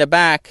have here in the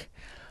back.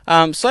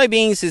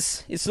 Soybeans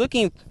is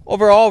looking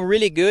overall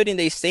really good in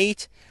the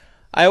state.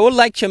 I would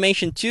like to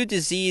mention two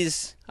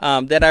diseases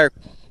that are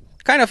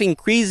kind of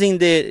increasing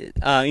the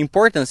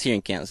importance here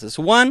in Kansas.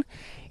 One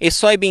is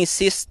soybean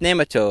cyst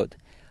nematode.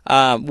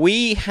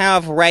 We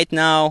have right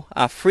now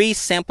a free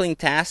sampling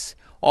test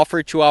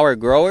offered to our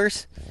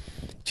growers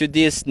to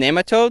this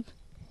nematode.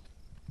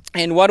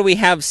 And what we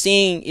have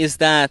seen is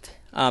that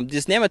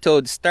this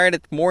nematode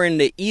started more in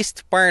the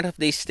east part of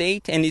the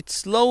state, and it's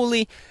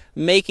slowly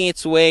making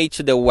its way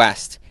to the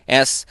west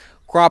as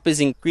crop is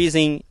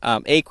increasing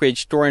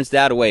acreage towards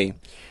that way.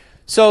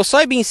 So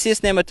soybean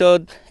cyst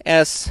nematode,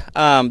 as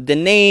the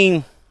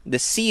name, the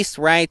cyst,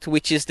 right,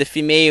 which is the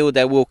female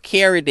that will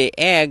carry the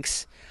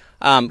eggs,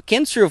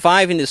 can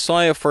survive in the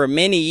soil for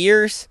many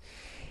years.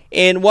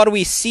 And what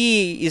we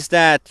see is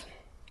that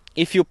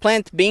if you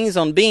plant beans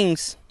on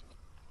beans,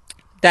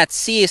 that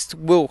cyst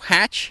will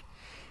hatch.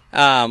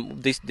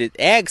 The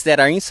eggs that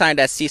are inside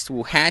that cyst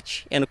will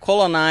hatch and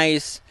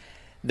colonize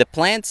the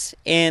plants,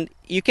 and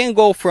you can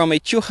go from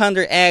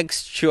 200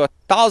 eggs to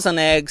 1,000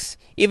 eggs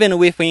even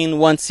within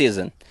one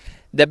season.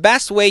 The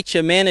best way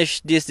to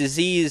manage this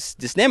disease,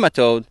 this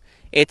nematode,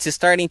 it's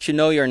starting to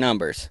know your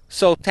numbers.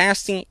 So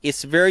testing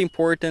is very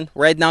important.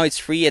 Right now it's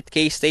free at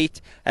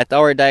K-State at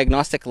our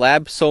diagnostic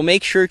lab, so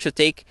make sure to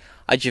take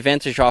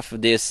advantage of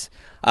this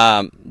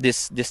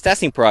this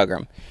testing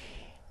program.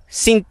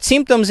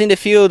 Symptoms in the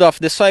field of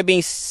the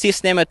soybean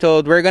cyst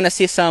nematode, we're going to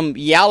see some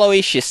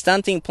yellowish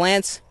stunting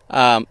plants.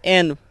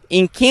 And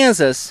in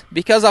Kansas,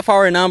 because of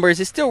our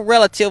numbers, it's still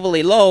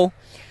relatively low.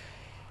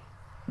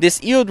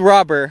 This yield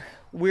robber,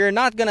 we're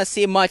not going to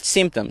see much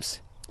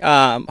symptoms.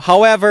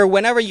 However,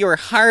 whenever you're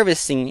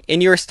harvesting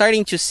and you're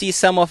starting to see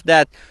some of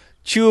that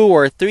 2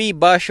 or 3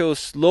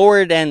 bushels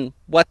lower than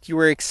what you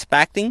were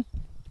expecting,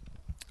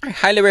 I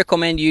highly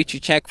recommend you to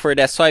check for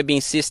that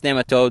soybean cyst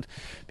nematode,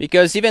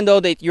 because even though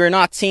that you're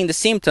not seeing the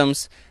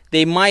symptoms,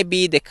 they might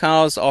be the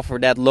cause of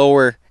that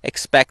lower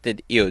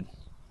expected yield.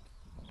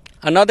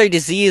 Another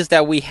disease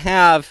that we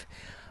have,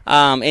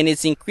 and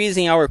it's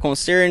increasing our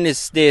concern,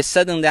 is the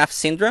sudden death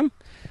syndrome.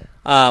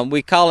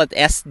 We call it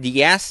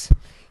SDS.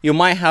 You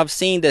might have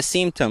seen the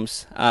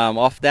symptoms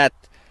of that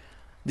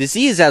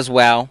disease as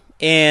well,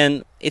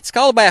 and it's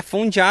caused by a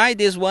fungi.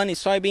 This one is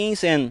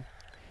soybeans, and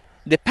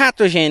the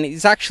pathogen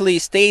is actually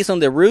stays on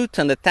the root,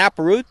 on the tap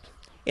root,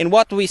 and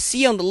what we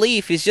see on the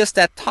leaf is just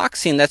that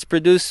toxin that's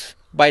produced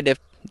by the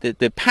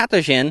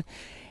pathogen,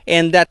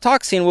 and that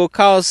toxin will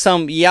cause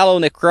some yellow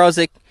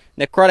necrotic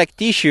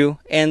tissue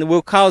and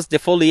will cause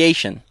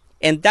defoliation.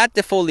 And that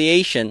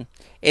defoliation,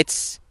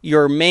 it's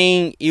your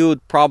main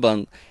yield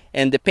problem,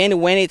 and depending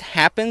when it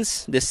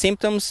happens, the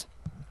symptoms,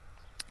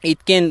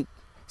 it can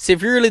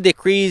severely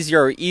decrease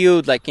your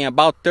yield, like in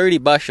about 30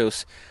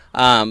 bushels,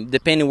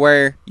 depending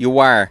where you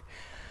are.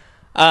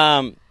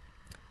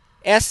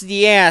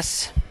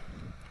 SDS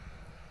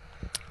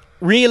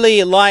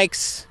really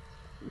likes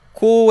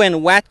cool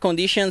and wet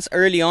conditions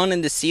early on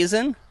in the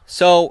season,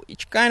 so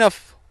it's kind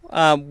of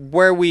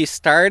where we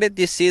started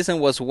this season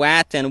was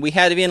wet, and we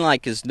had even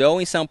like snow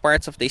in some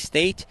parts of the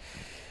state.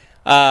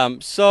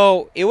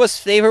 So it was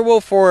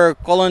favorable for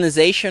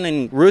colonization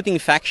and root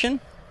infection.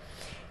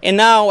 And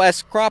now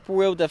as crop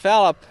will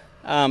develop,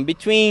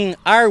 between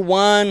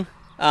R1,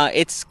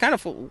 it's kind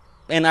of,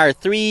 and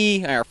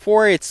R3,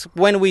 R4, it's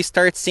when we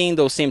start seeing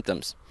those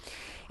symptoms.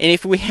 And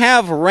if we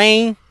have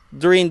rain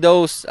during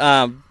those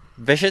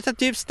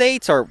vegetative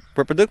states or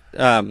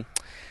reproductive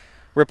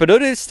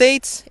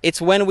states,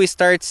 it's when we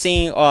start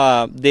seeing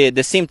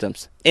the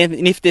symptoms.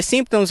 And if the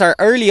symptoms are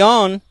early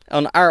on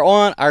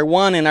R1,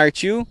 and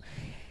R2,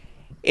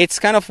 it's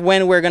kind of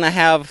when we're going to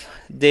have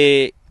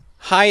the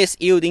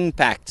highest yield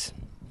impact.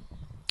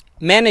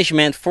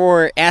 Management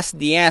for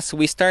SDS,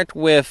 we start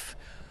with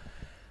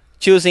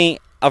choosing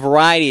a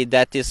variety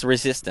that is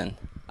resistant.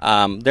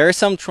 There are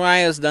some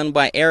trials done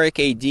by Eric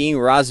A.D. in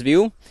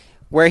Rossville,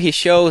 where he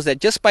shows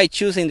that just by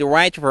choosing the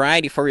right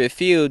variety for your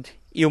field,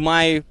 you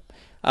might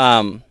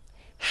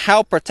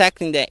help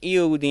protecting that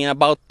yield in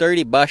about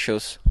 30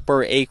 bushels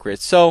per acre.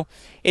 So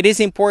it is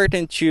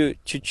important to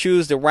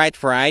choose the right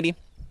variety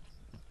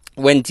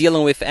when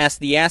dealing with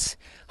SDS.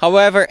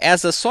 However,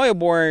 as a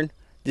soil-borne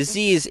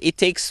disease, it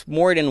takes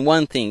more than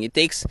one thing. It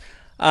takes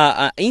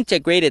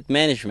integrated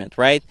management,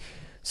 right?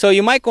 So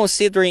you might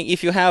consider,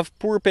 if you have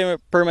poor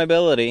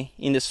permeability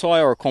in the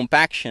soil or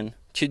compaction,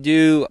 to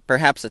do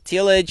perhaps a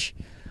tillage,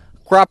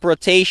 crop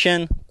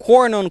rotation.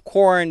 Corn on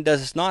corn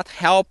does not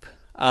help.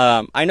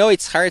 I know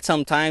it's hard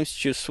sometimes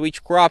to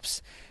switch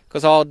crops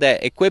because of all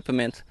the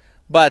equipment,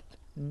 but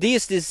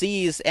this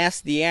disease,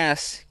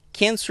 SDS,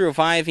 can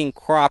survive in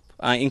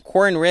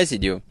corn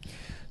residue.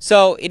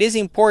 So it is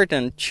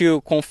important to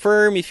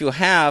confirm if you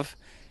have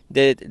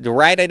the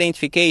right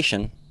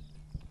identification,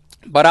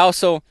 but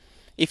also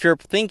if you're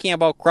thinking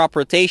about crop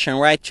rotation,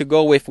 right, to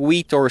go with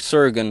wheat or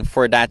sorghum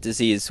for that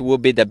disease will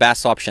be the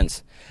best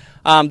options.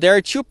 There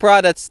are 2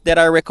 products that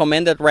are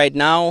recommended right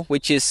now,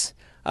 which is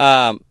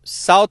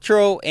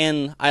Saltro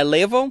and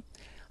Ilevo.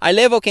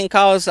 Ilevo can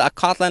cause a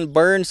cottonland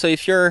burn, so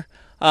if you're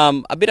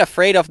a bit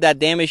afraid of that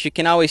damage, you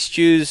can always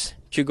choose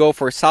to go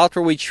for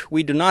Saltro, which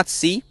we do not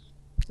see.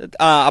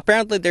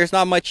 Apparently there's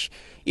not much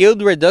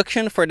yield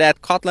reduction for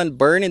that cottonland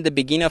burn in the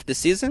beginning of the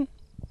season,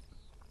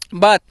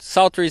 but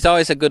Saltro is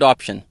always a good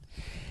option.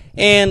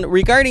 And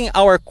regarding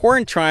our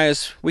corn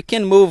trials, we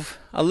can move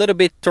a little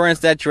bit towards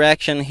that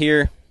direction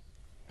here.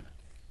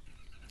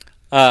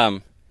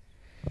 On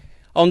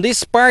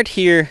this part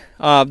here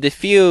of the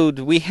field,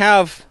 we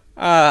have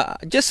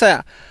just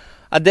a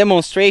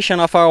demonstration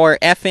of our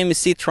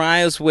FMC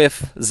trials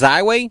with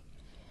Xyway.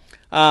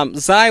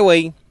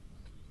 Xyway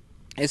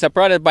is a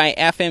product by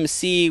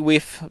FMC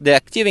with the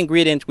active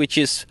ingredient, which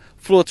is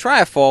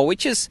flutriafol,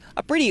 which is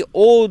a pretty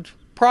old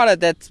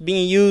product that's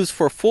being used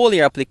for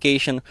foliar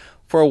application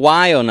for a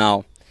while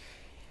now.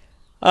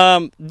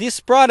 This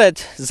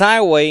product,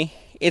 Xyway,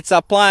 it's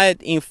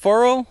applied in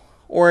furrow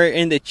or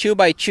in the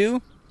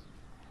 2x2.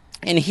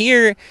 And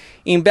here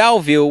in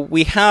Belleville,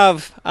 we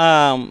have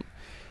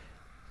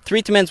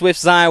treatments with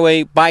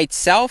Xyway by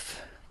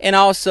itself and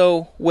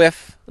also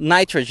with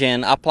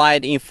nitrogen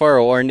applied in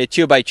furrow or in the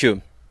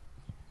 2x2.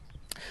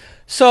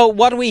 So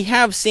what we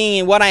have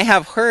seen, what I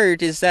have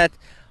heard, is that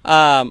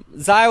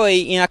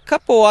Xyway in a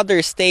couple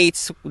other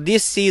states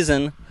this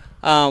season,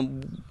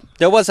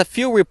 there was a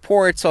few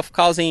reports of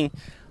causing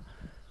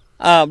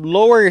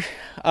lower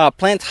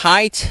plant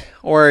height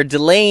or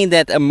delaying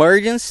that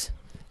emergence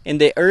in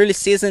the early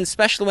season,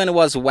 especially when it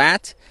was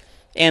wet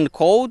and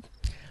cold.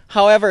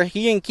 However,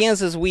 here in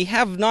Kansas, we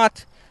have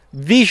not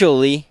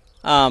visually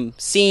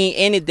seen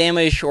any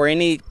damage or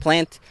any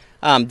plant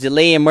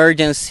delay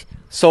emergence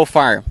so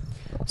far.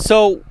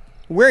 So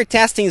we're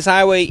testing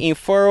Xyway in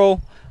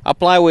furrow,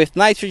 apply with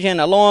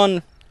nitrogen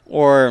alone,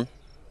 or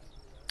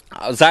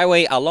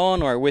Xyway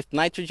alone or with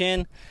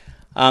nitrogen.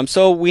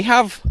 So we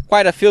have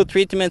quite a few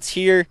treatments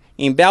here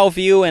in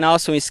Belleville and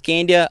also in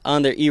Scandia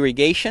under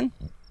irrigation.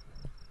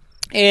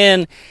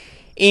 And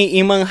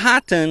in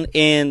Manhattan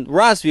and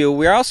Rossville,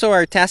 we also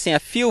are testing a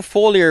few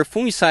foliar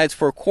fungicides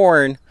for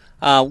corn,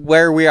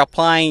 where we're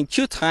applying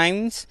 2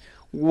 times,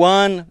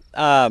 one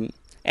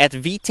at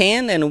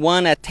V10 and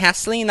one at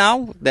Teslin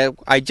now that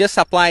I just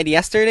applied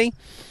yesterday.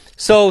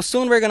 So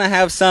soon we're gonna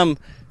have some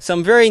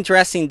very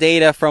interesting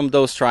data from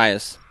those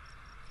trials.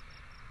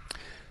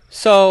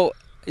 So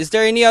is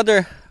there any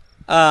other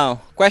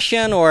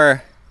question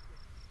or?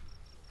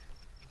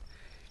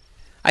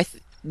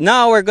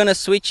 Now we're gonna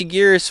switch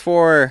gears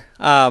for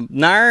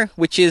Nar,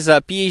 which is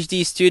a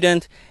PhD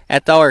student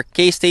at our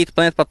K-State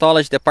Plant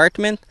Pathology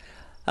Department.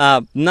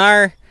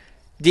 Nar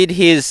did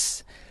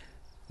his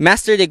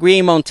master degree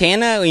in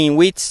Montana in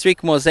wheat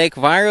streak mosaic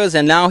virus,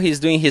 and now he's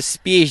doing his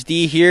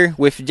PhD here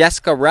with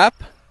Jessica Rupp,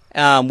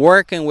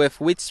 working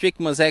with wheat streak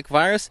mosaic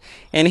virus,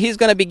 and he's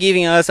gonna be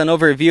giving us an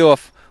overview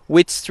of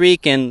wheat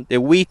streak and the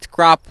wheat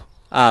crop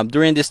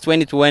during this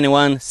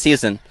 2021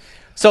 season.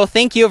 So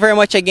thank you very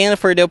much again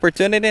for the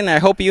opportunity, and I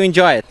hope you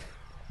enjoy it.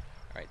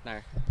 All right,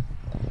 Nar.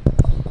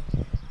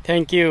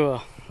 Thank you,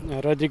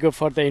 Rodrigo,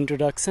 for the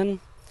introduction,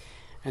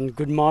 and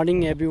good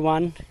morning,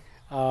 everyone.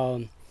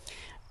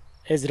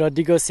 As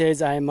Rodrigo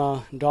says, I am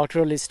a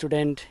doctoral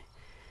student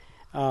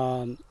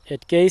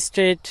at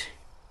K-State,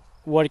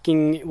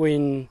 working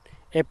in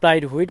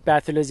applied wheat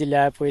pathology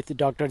lab with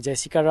Dr.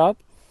 Jessica Rupp.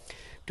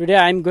 Today,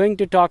 I am going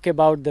to talk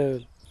about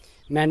the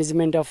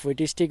management of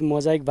wheat streak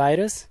mosaic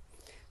virus.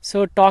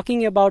 So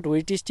talking about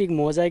wheat streak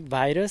mosaic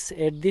virus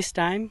at this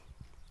time,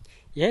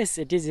 yes,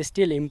 it is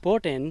still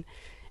important.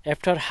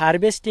 After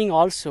harvesting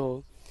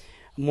also,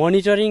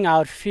 monitoring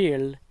our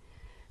field,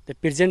 the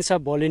presence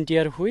of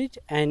volunteer wheat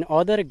and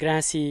other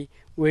grassy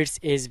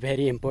weeds is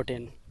very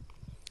important.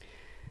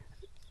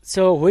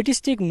 So wheat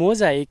streak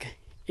mosaic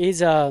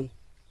is a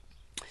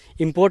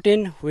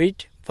important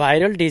wheat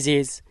viral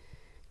disease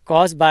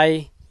caused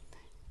by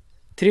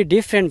 3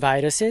 different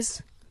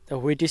viruses: the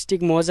wheat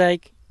streak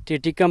mosaic,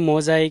 Triticum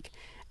mosaic,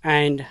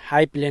 and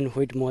high plain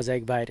wheat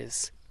mosaic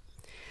virus.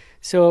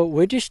 So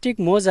wheat streak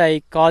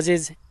mosaic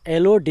causes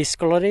yellow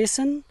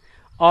discoloration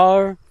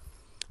or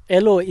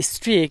yellow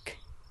streak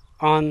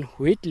on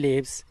wheat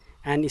leaves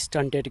and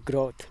stunted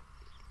growth.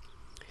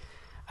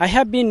 I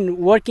have been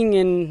working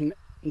in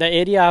the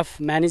area of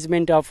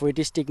management of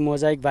wheat streak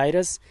mosaic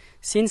virus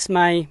since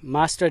my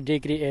master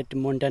degree at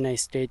Montana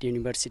State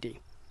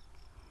University.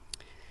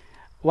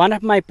 One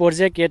of my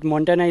projects at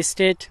Montana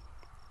State,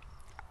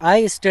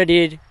 I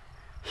studied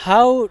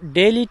how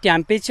daily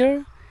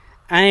temperature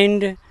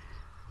and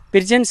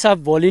presence of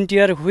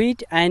volunteer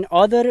wheat and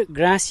other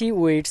grassy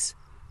weeds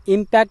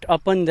impact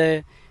upon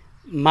the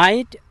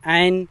mite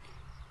and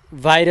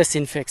virus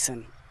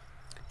infection.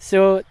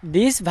 So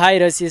this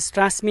virus is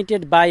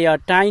transmitted by a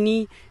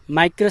tiny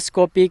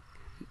microscopic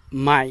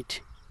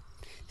mite.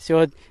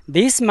 So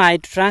this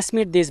mite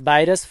transmit this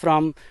virus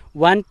from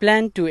one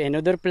plant to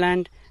another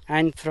plant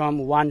and from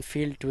one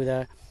field to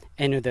the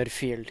another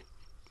field.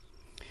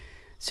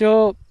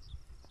 So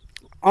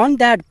on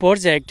that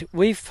project,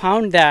 we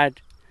found that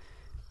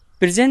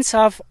presence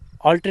of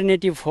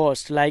alternative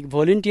hosts like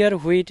volunteer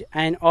wheat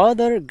and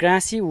other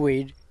grassy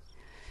weed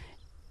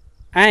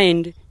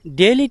and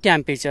daily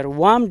temperature,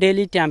 warm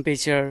daily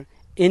temperature,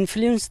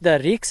 influence the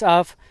risks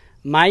of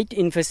mite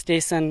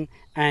infestation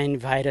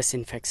and virus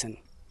infection.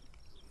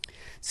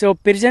 So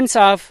presence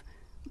of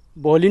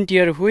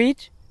volunteer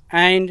wheat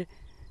and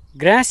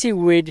grassy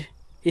weed,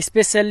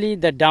 especially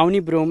the downy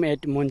broom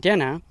at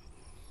Montana,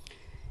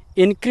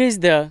 increase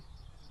the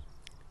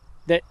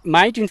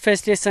mite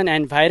infestation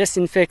and virus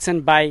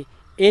infection by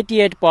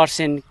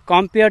 88%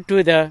 compared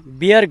to the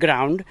bare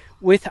ground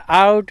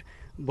without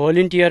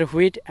volunteer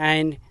wheat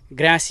and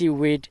grassy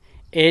wheat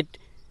at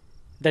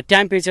the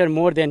temperature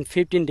more than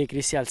 15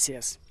 degrees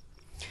Celsius.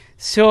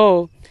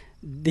 So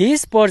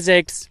these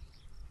projects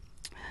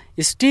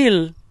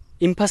still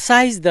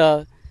emphasize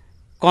the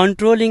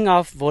controlling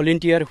of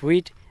volunteer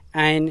wheat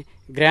and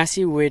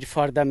grassy wheat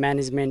for the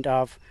management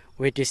of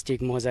wheat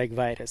streak mosaic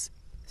virus.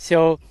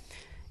 So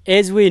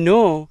as we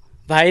know,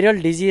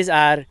 viral diseases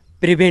are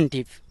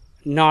preventive,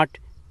 not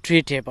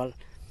treatable.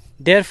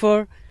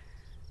 Therefore,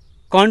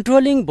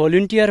 controlling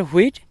volunteer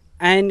wheat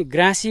and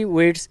grassy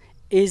weeds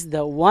is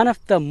one of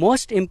the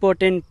most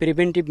important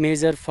preventive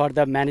measure for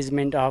the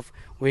management of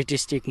wheat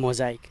streak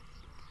mosaic.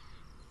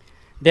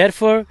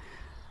 Therefore,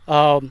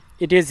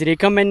 it is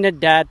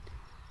recommended that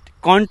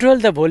control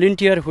the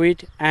volunteer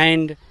wheat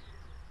and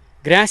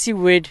grassy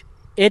weed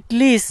at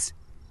least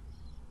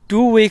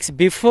 2 weeks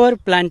before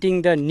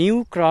planting the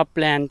new crop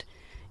plant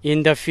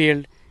in the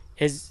field,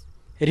 as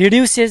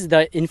reduces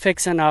the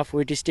infection of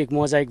wheat streak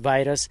mosaic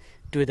virus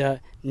to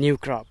the new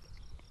crop.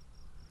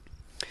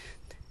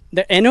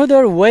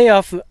 Another way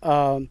of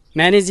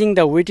managing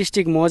the wheat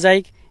streak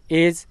mosaic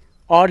is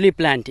early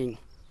planting.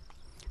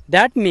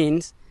 That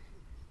means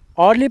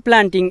early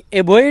planting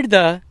avoid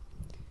the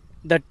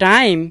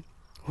time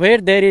where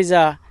there is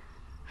a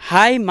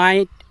high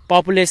mite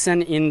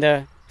population in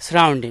the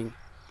surrounding.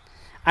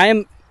 I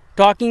am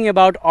talking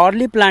about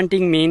early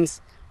planting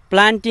means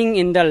planting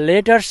in the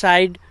later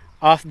side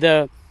of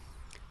the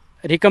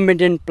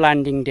recommended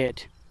planting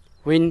date.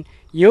 When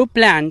you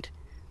plant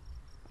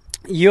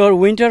your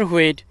winter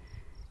wheat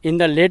in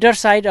the later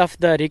side of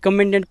the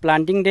recommended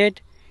planting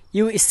date,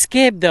 you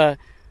escape the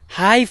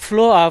high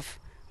flow of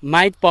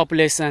mite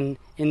population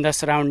in the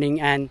surrounding,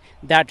 and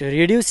that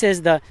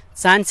reduces the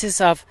chances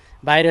of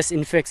virus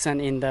infection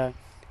in the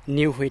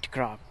new wheat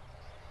crop.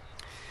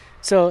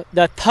 So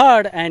the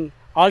third and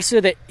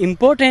also the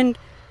important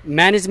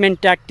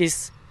management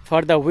tactics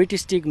for the wheat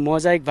stick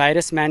mosaic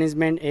virus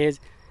management is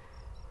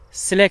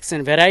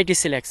selection, variety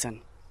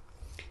selection.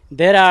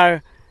 There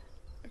are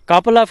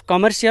couple of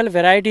commercial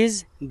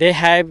varieties, they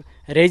have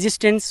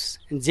resistance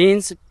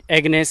genes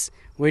against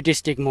wheat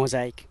stick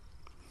mosaic.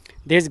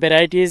 These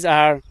varieties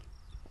are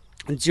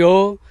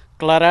Joe,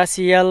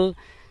 Claraciel,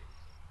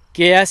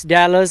 KS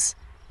Dallas.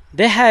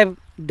 They have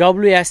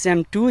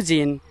WSM2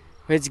 gene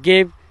which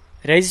give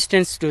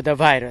resistance to the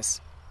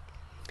virus.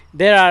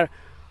 There are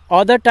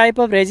other type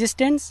of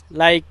resistance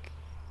like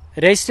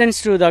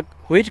resistance to the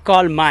wheat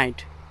called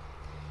mite.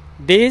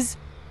 These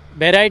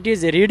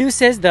varieties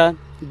reduces the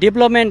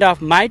development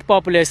of mite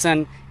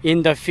population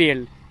in the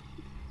field.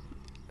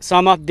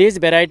 Some of these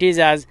varieties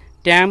as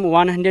TAM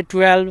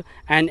 112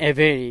 and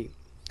Avery.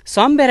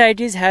 Some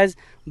varieties has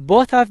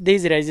both of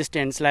these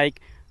resistance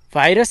like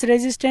virus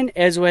resistant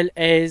as well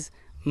as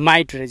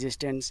mite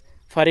resistance.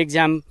 For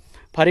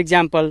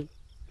example,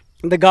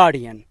 the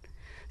Guardian.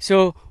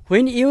 So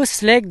when you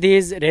select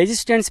these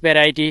resistance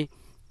variety,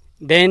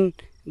 then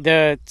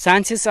the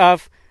chances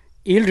of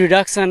yield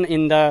reduction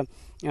in the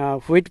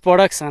wheat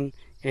production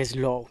is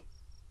low.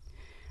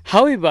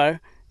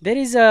 However, there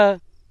is a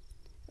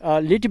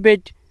little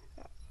bit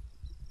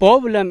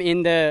problem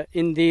in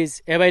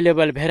these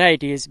available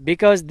varieties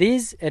because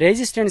these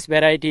resistance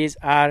varieties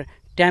are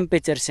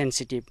temperature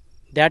sensitive.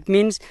 That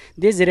means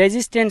these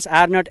resistance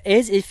are not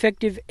as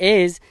effective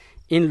as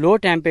in low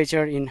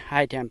temperature, in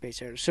high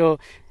temperature. So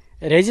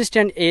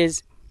resistance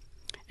is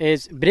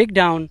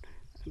breakdown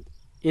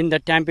in the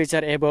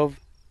temperature above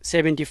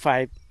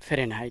 75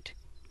 Fahrenheit.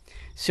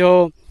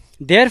 So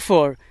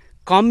therefore,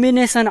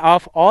 combination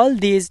of all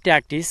these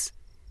tactics,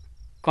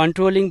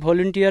 controlling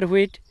volunteer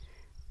wheat,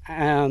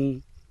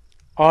 avoiding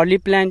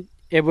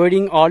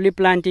early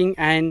planting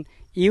and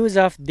use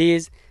of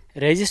these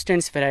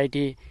resistance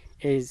variety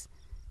is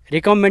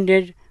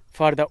recommended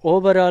for the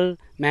overall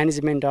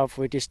management of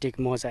wheat stick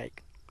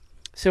mosaic.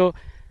 So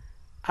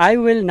I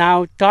will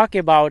now talk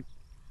about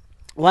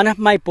one of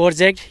my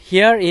projects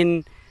here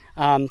in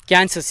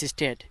Kansas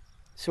state.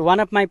 So one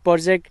of my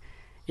project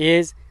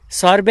is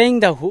surveying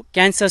the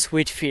Kansas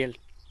wheat field.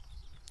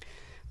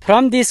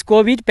 From this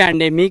COVID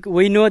pandemic,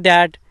 we know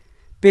that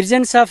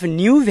presence of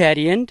new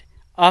variant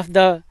of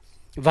the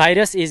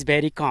virus is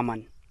very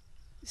common.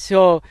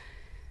 So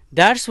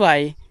that's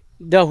why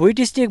the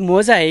wheat stick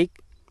mosaic,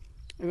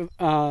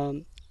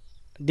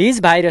 these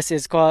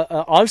viruses called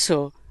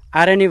also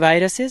RNA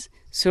viruses.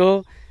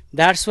 So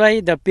that's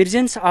why the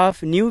presence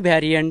of new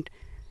variant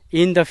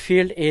in the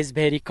field is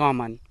very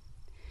common.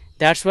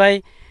 That's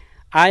why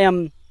I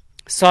am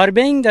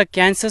surveying the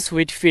Kansas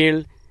wheat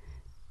field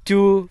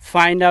to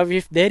find out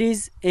if there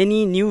is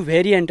any new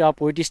variant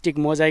of wheat stick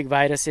mosaic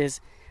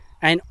viruses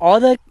and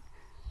other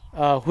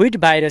wheat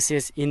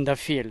viruses in the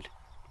field.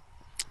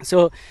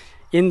 So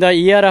in the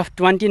year of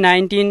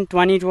 2019,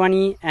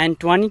 2020 and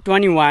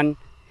 2021,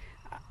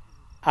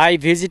 I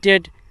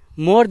visited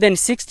more than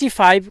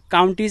 65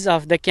 counties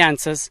of the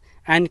Kansas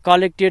and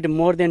collected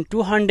more than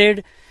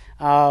 200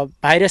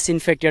 virus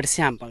infected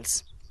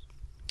samples.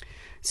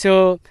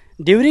 So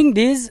during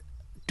these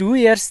 3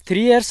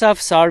 years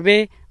of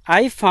survey,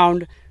 I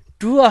found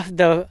 2 of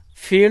the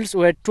fields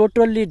were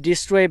totally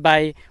destroyed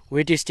by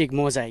wheat stick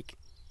mosaic.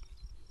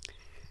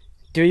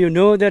 Do you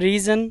know the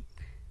reason?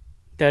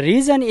 The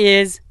reason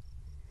is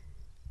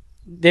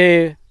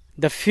the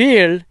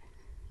field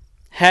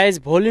has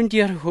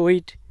volunteer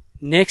wheat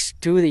next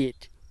to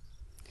it.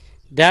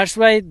 That's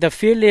why the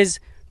field is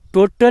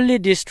totally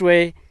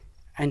destroyed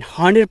and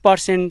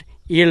 100%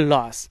 yield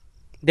loss.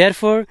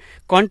 Therefore,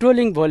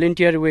 controlling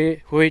volunteer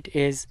wheat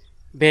is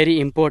very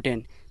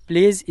important.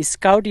 Please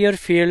scout your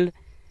field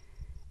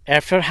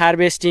after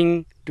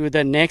harvesting to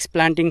the next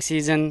planting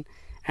season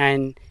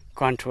and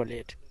control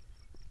it.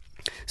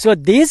 So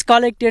these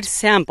collected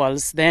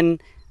samples then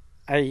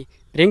I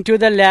bring to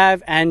the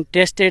lab and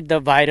tested the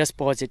virus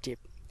positive.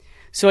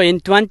 So in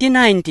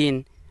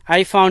 2019,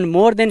 I found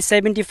more than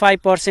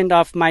 75%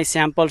 of my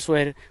samples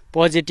were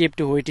positive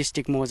to wheat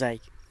stick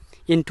mosaic.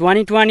 In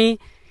 2020,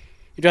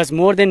 it was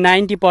more than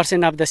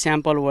 90% of the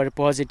sample were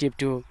positive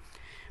to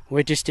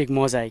wheat stick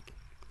mosaic.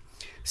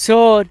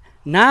 So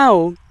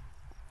now,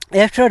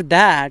 after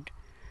that,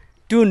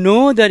 to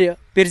know the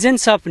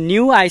presence of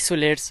new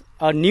isolates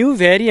or new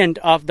variant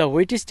of the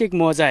wheat stick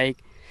mosaic,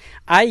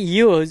 I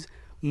use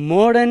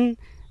modern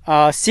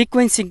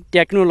sequencing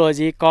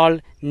technology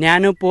called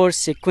nanopore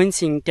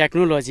sequencing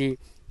technology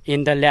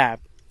in the lab.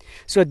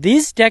 So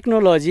this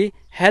technology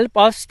help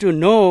us to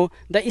know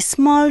the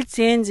small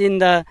change in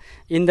the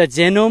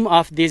genome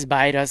of this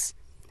virus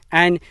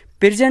and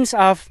presence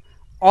of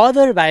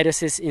other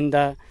viruses in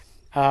the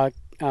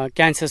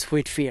Kansas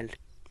wheat field.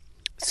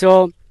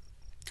 So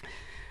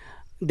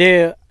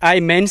I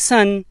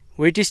mentioned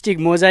wheat streak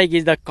mosaic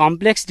is the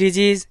complex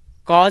disease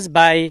caused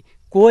by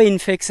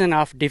co-infection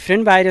of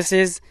different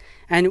viruses,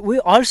 and we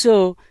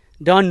also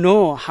don't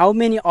know how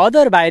many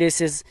other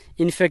viruses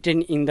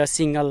infected in the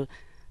single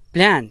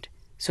plant.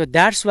 So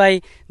that's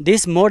why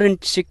this modern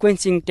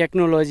sequencing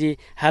technology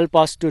help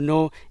us to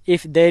know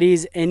if there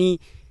is any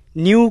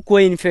new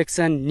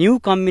co-infection, new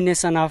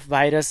combination of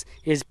virus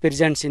is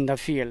present in the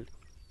field.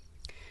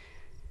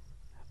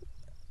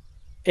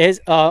 As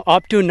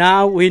up to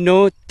now, we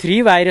know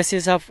 3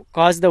 viruses have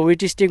caused the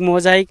wheat streak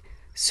mosaic.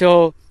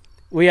 So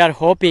we are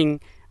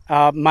hoping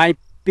my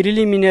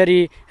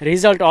preliminary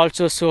result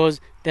also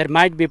shows there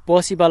might be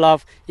possible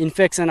of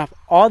infection of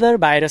other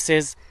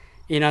viruses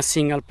in a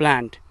single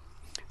plant.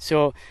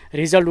 So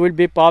result will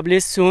be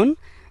published soon.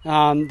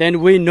 Then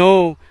we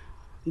know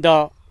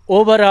the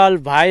overall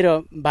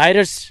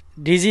virus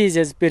disease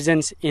is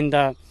present in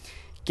the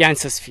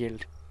Kansas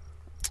field.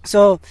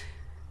 So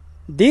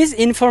this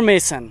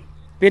information,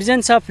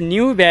 presence of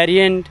new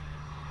variant,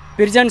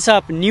 presence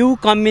of new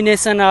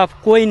combination of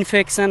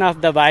co-infection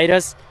of the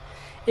virus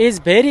is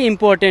very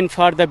important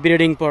for the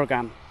breeding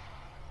program.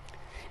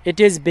 It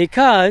is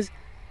because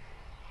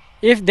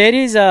if there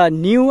is a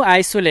new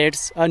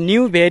isolates, a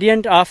new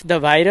variant of the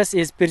virus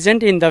is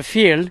present in the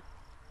field,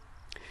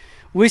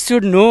 we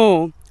should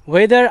know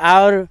whether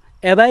our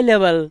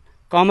available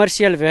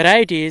commercial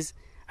varieties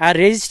are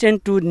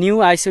resistant to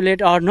new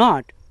isolate or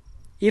not.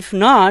 If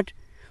not,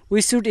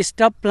 we should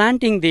stop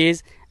planting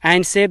these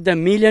and save the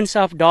millions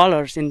of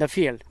dollars in the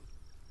field.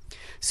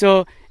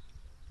 So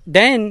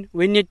then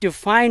we need to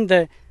find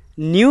the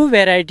new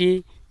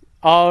variety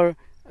or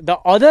the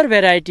other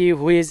variety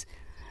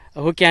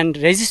who can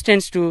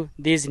resistance to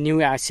this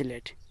new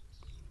isolate.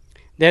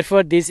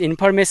 Therefore, this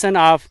information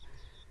of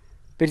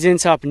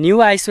presence of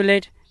new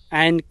isolate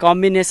and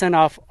combination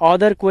of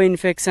other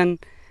co-infection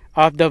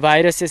of the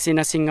viruses in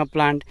a single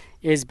plant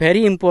is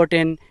very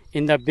important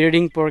in the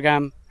breeding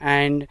program,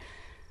 and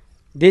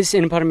this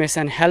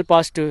information help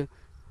us to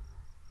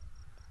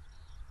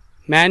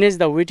manage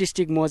the wheat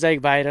streak mosaic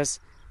virus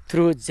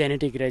through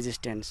genetic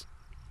resistance.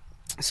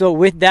 So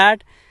with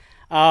that,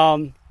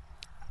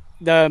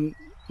 the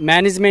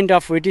management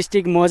of wheat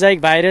streak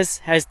mosaic virus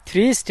has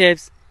 3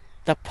 steps.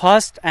 The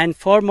first and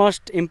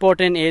foremost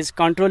important is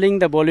controlling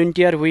the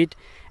volunteer wheat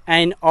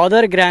and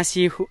other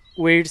grassy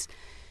weeds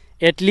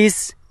at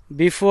least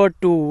before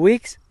 2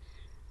 weeks,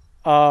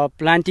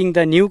 planting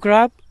the new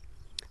crop,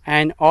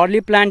 and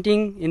early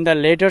planting in the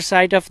later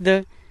side of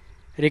the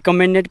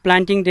recommended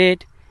planting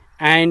date,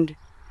 and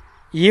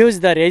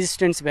use the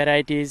resistance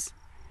varieties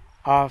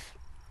of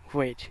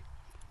wheat.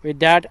 With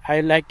that, I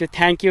would like to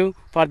thank you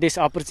for this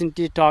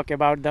opportunity to talk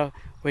about the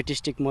wheat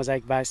streak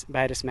mosaic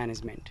virus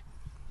management.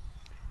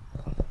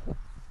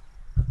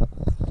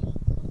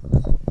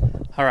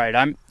 All right,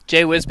 I'm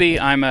Jay Wisbey.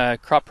 I'm a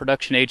crop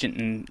production agent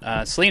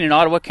in Saline and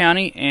Ottawa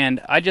County,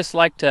 and I just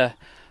like to,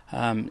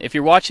 if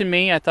you're watching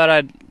me, I thought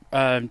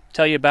I'd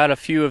tell you about a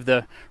few of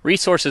the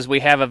resources we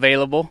have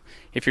available.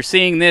 If you're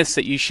seeing this,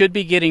 that you should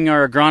be getting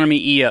our Agronomy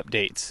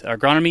e-updates. Our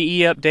Agronomy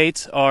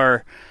e-updates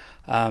are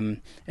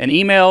an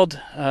emailed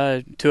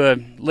to a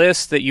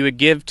list that you would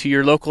give to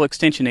your local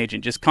extension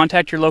agent. Just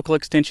contact your local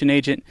extension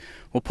agent.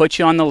 We'll put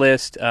you on the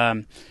list.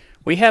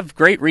 We have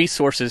great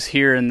resources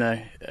here in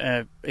the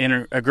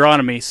in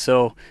agronomy.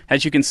 So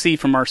as you can see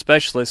from our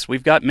specialists,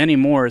 we've got many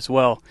more as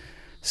well.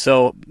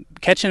 So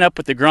catching up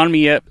with the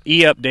Agronomy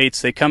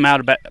e-updates, they come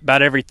out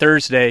about every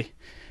Thursday,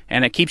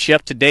 and it keeps you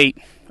up to date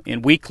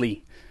and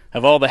weekly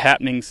of all the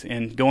happenings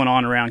and going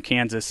on around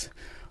Kansas.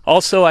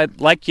 Also, I'd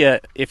like you,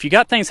 if you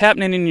got things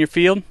happening in your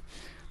field,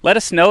 let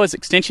us know as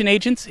extension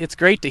agents. It's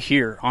great to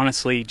hear,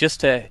 honestly, just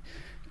to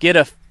get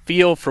a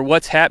feel for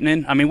what's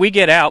happening. I mean, we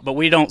get out, but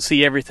we don't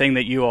see everything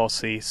that you all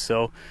see.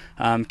 So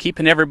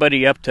keeping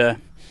everybody up to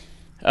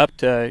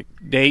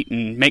date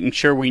and making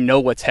sure we know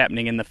what's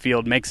happening in the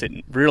field makes it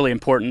really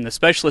important. The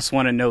specialists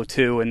want to know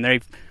too, and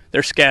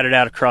they're scattered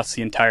out across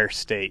the entire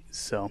state.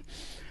 So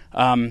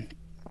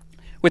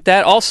with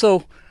that,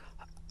 also,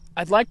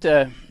 I'd like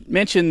to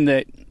mention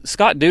that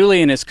Scott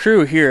Dooley and his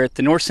crew here at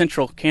the North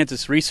Central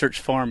Kansas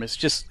Research Farm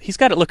he's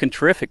got it looking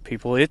terrific,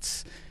 people.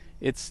 It's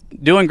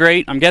doing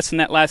great. I'm guessing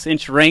that last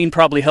inch of rain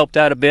probably helped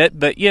out a bit,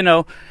 but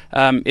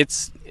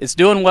it's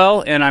doing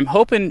well, and I'm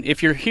hoping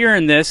if you're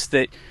hearing this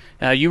that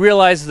you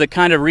realize the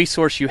kind of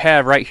resource you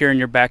have right here in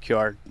your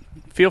backyard.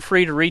 Feel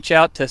free to reach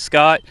out to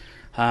Scott,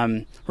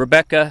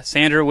 Rebecca,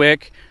 Sandra,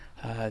 Wick.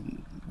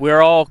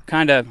 We're all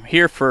kind of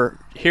here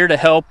to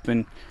help,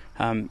 and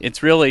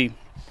it's really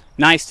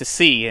nice to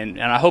see, and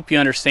I hope you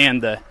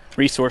understand the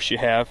resource you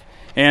have.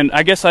 And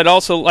I guess I'd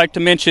also like to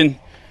mention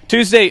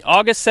Tuesday,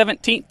 August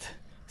 17th,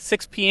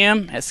 6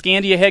 p.m. at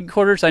Scandia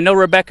headquarters. I know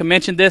Rebecca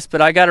mentioned this,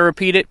 but I got to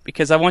repeat it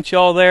because I want you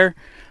all there.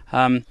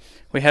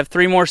 We have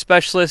 3 more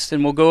specialists,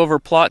 and we'll go over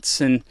plots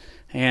and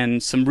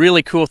and some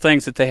really cool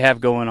things that they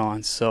have going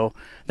on. So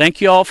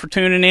thank you all for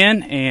tuning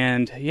in,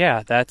 and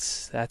yeah,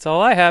 that's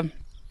all I have.